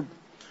here,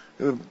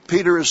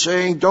 Peter is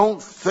saying,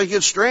 don't think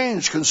it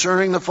strange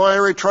concerning the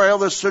fiery trial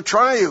that's to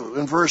try you,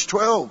 in verse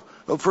 12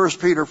 of 1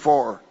 Peter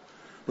 4.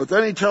 But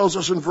then he tells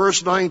us in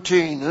verse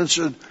 19, and it's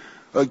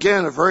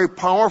again a very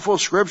powerful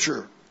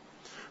scripture.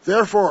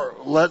 Therefore,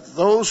 let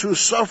those who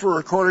suffer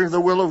according to the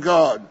will of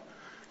God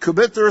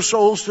commit their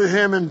souls to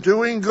him in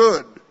doing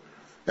good,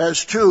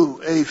 as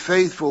to a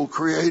faithful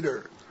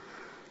Creator.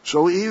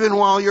 So even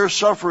while you're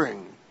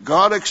suffering,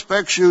 God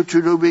expects you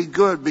to be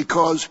good,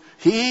 because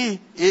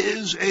he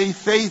is a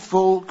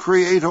faithful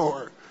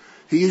Creator.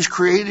 He's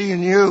creating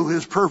in you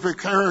his perfect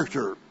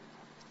character.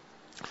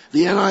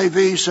 The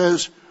NIV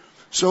says,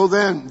 so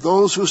then,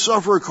 those who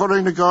suffer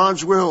according to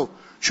God's will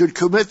should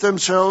commit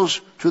themselves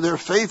to their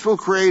faithful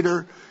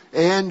Creator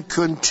and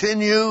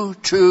continue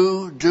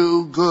to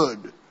do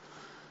good.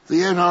 The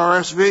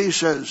NRSV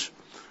says,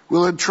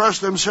 will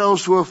entrust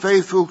themselves to a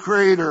faithful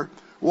Creator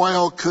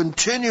while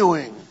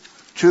continuing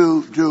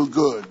to do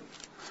good.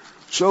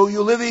 So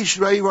you live each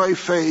day by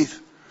faith,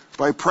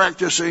 by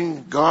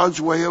practicing God's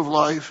way of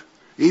life.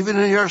 Even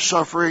in your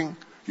suffering,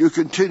 you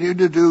continue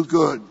to do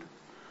good.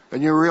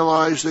 And you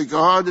realize that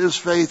God is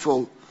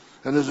faithful.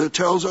 And as it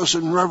tells us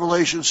in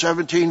Revelation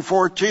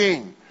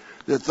 17:14,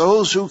 that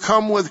those who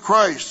come with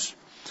Christ,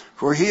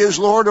 for he is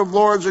Lord of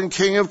lords and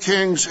King of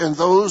kings, and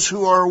those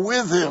who are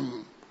with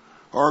him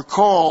are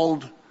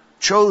called,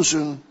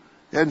 chosen,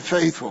 and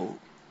faithful.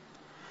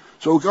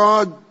 So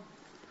God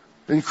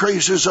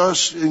increases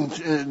us,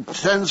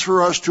 intends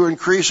for us to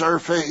increase our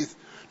faith,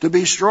 to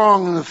be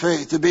strong in the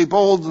faith, to be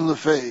bold in the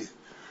faith,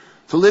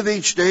 to live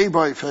each day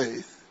by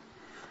faith.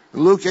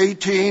 In Luke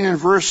 18 and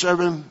verse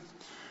 7,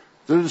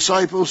 the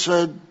disciples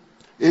said,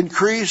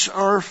 increase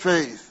our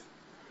faith.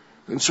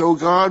 And so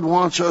God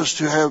wants us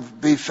to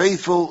be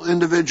faithful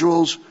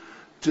individuals,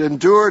 to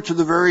endure to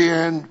the very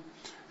end,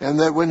 and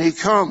that when he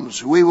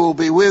comes, we will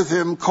be with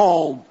him,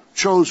 called,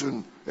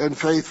 chosen, and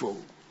faithful.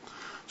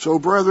 So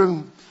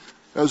brethren,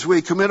 as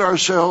we commit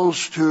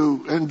ourselves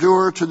to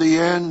endure to the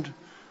end,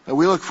 and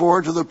we look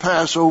forward to the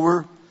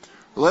Passover,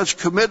 let's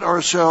commit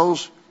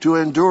ourselves to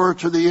endure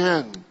to the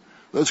end.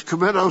 Let's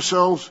commit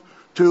ourselves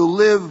to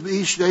live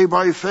each day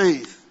by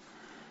faith.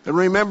 And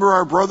remember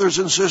our brothers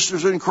and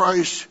sisters in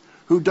Christ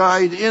who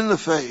died in the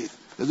faith,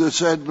 as it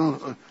said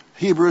in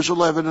Hebrews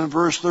 11 and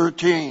verse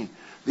 13.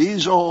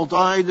 These all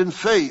died in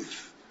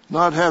faith,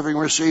 not having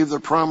received the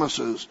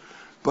promises,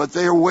 but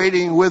they are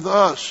waiting with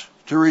us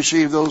to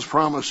receive those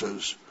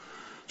promises.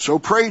 So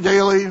pray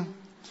daily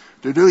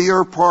to do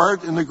your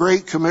part in the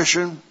Great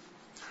Commission.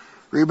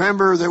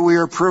 Remember that we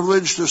are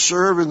privileged to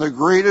serve in the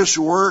greatest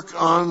work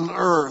on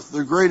earth,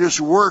 the greatest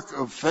work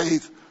of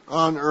faith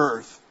on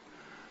earth.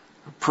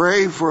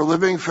 Pray for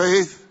living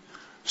faith.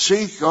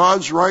 Seek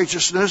God's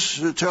righteousness.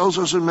 It tells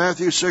us in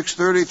Matthew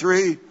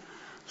 6:33,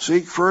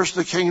 seek first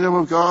the kingdom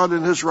of God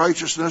and his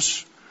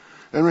righteousness,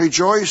 and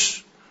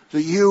rejoice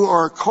that you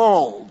are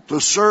called to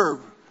serve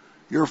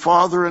your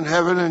Father in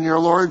heaven and your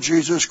Lord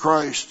Jesus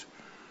Christ.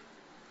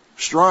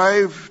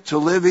 Strive to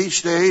live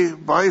each day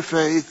by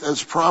faith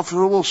as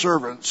profitable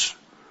servants.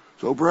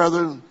 So,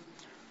 brethren,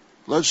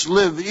 let's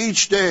live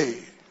each day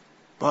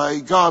by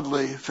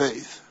godly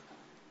faith.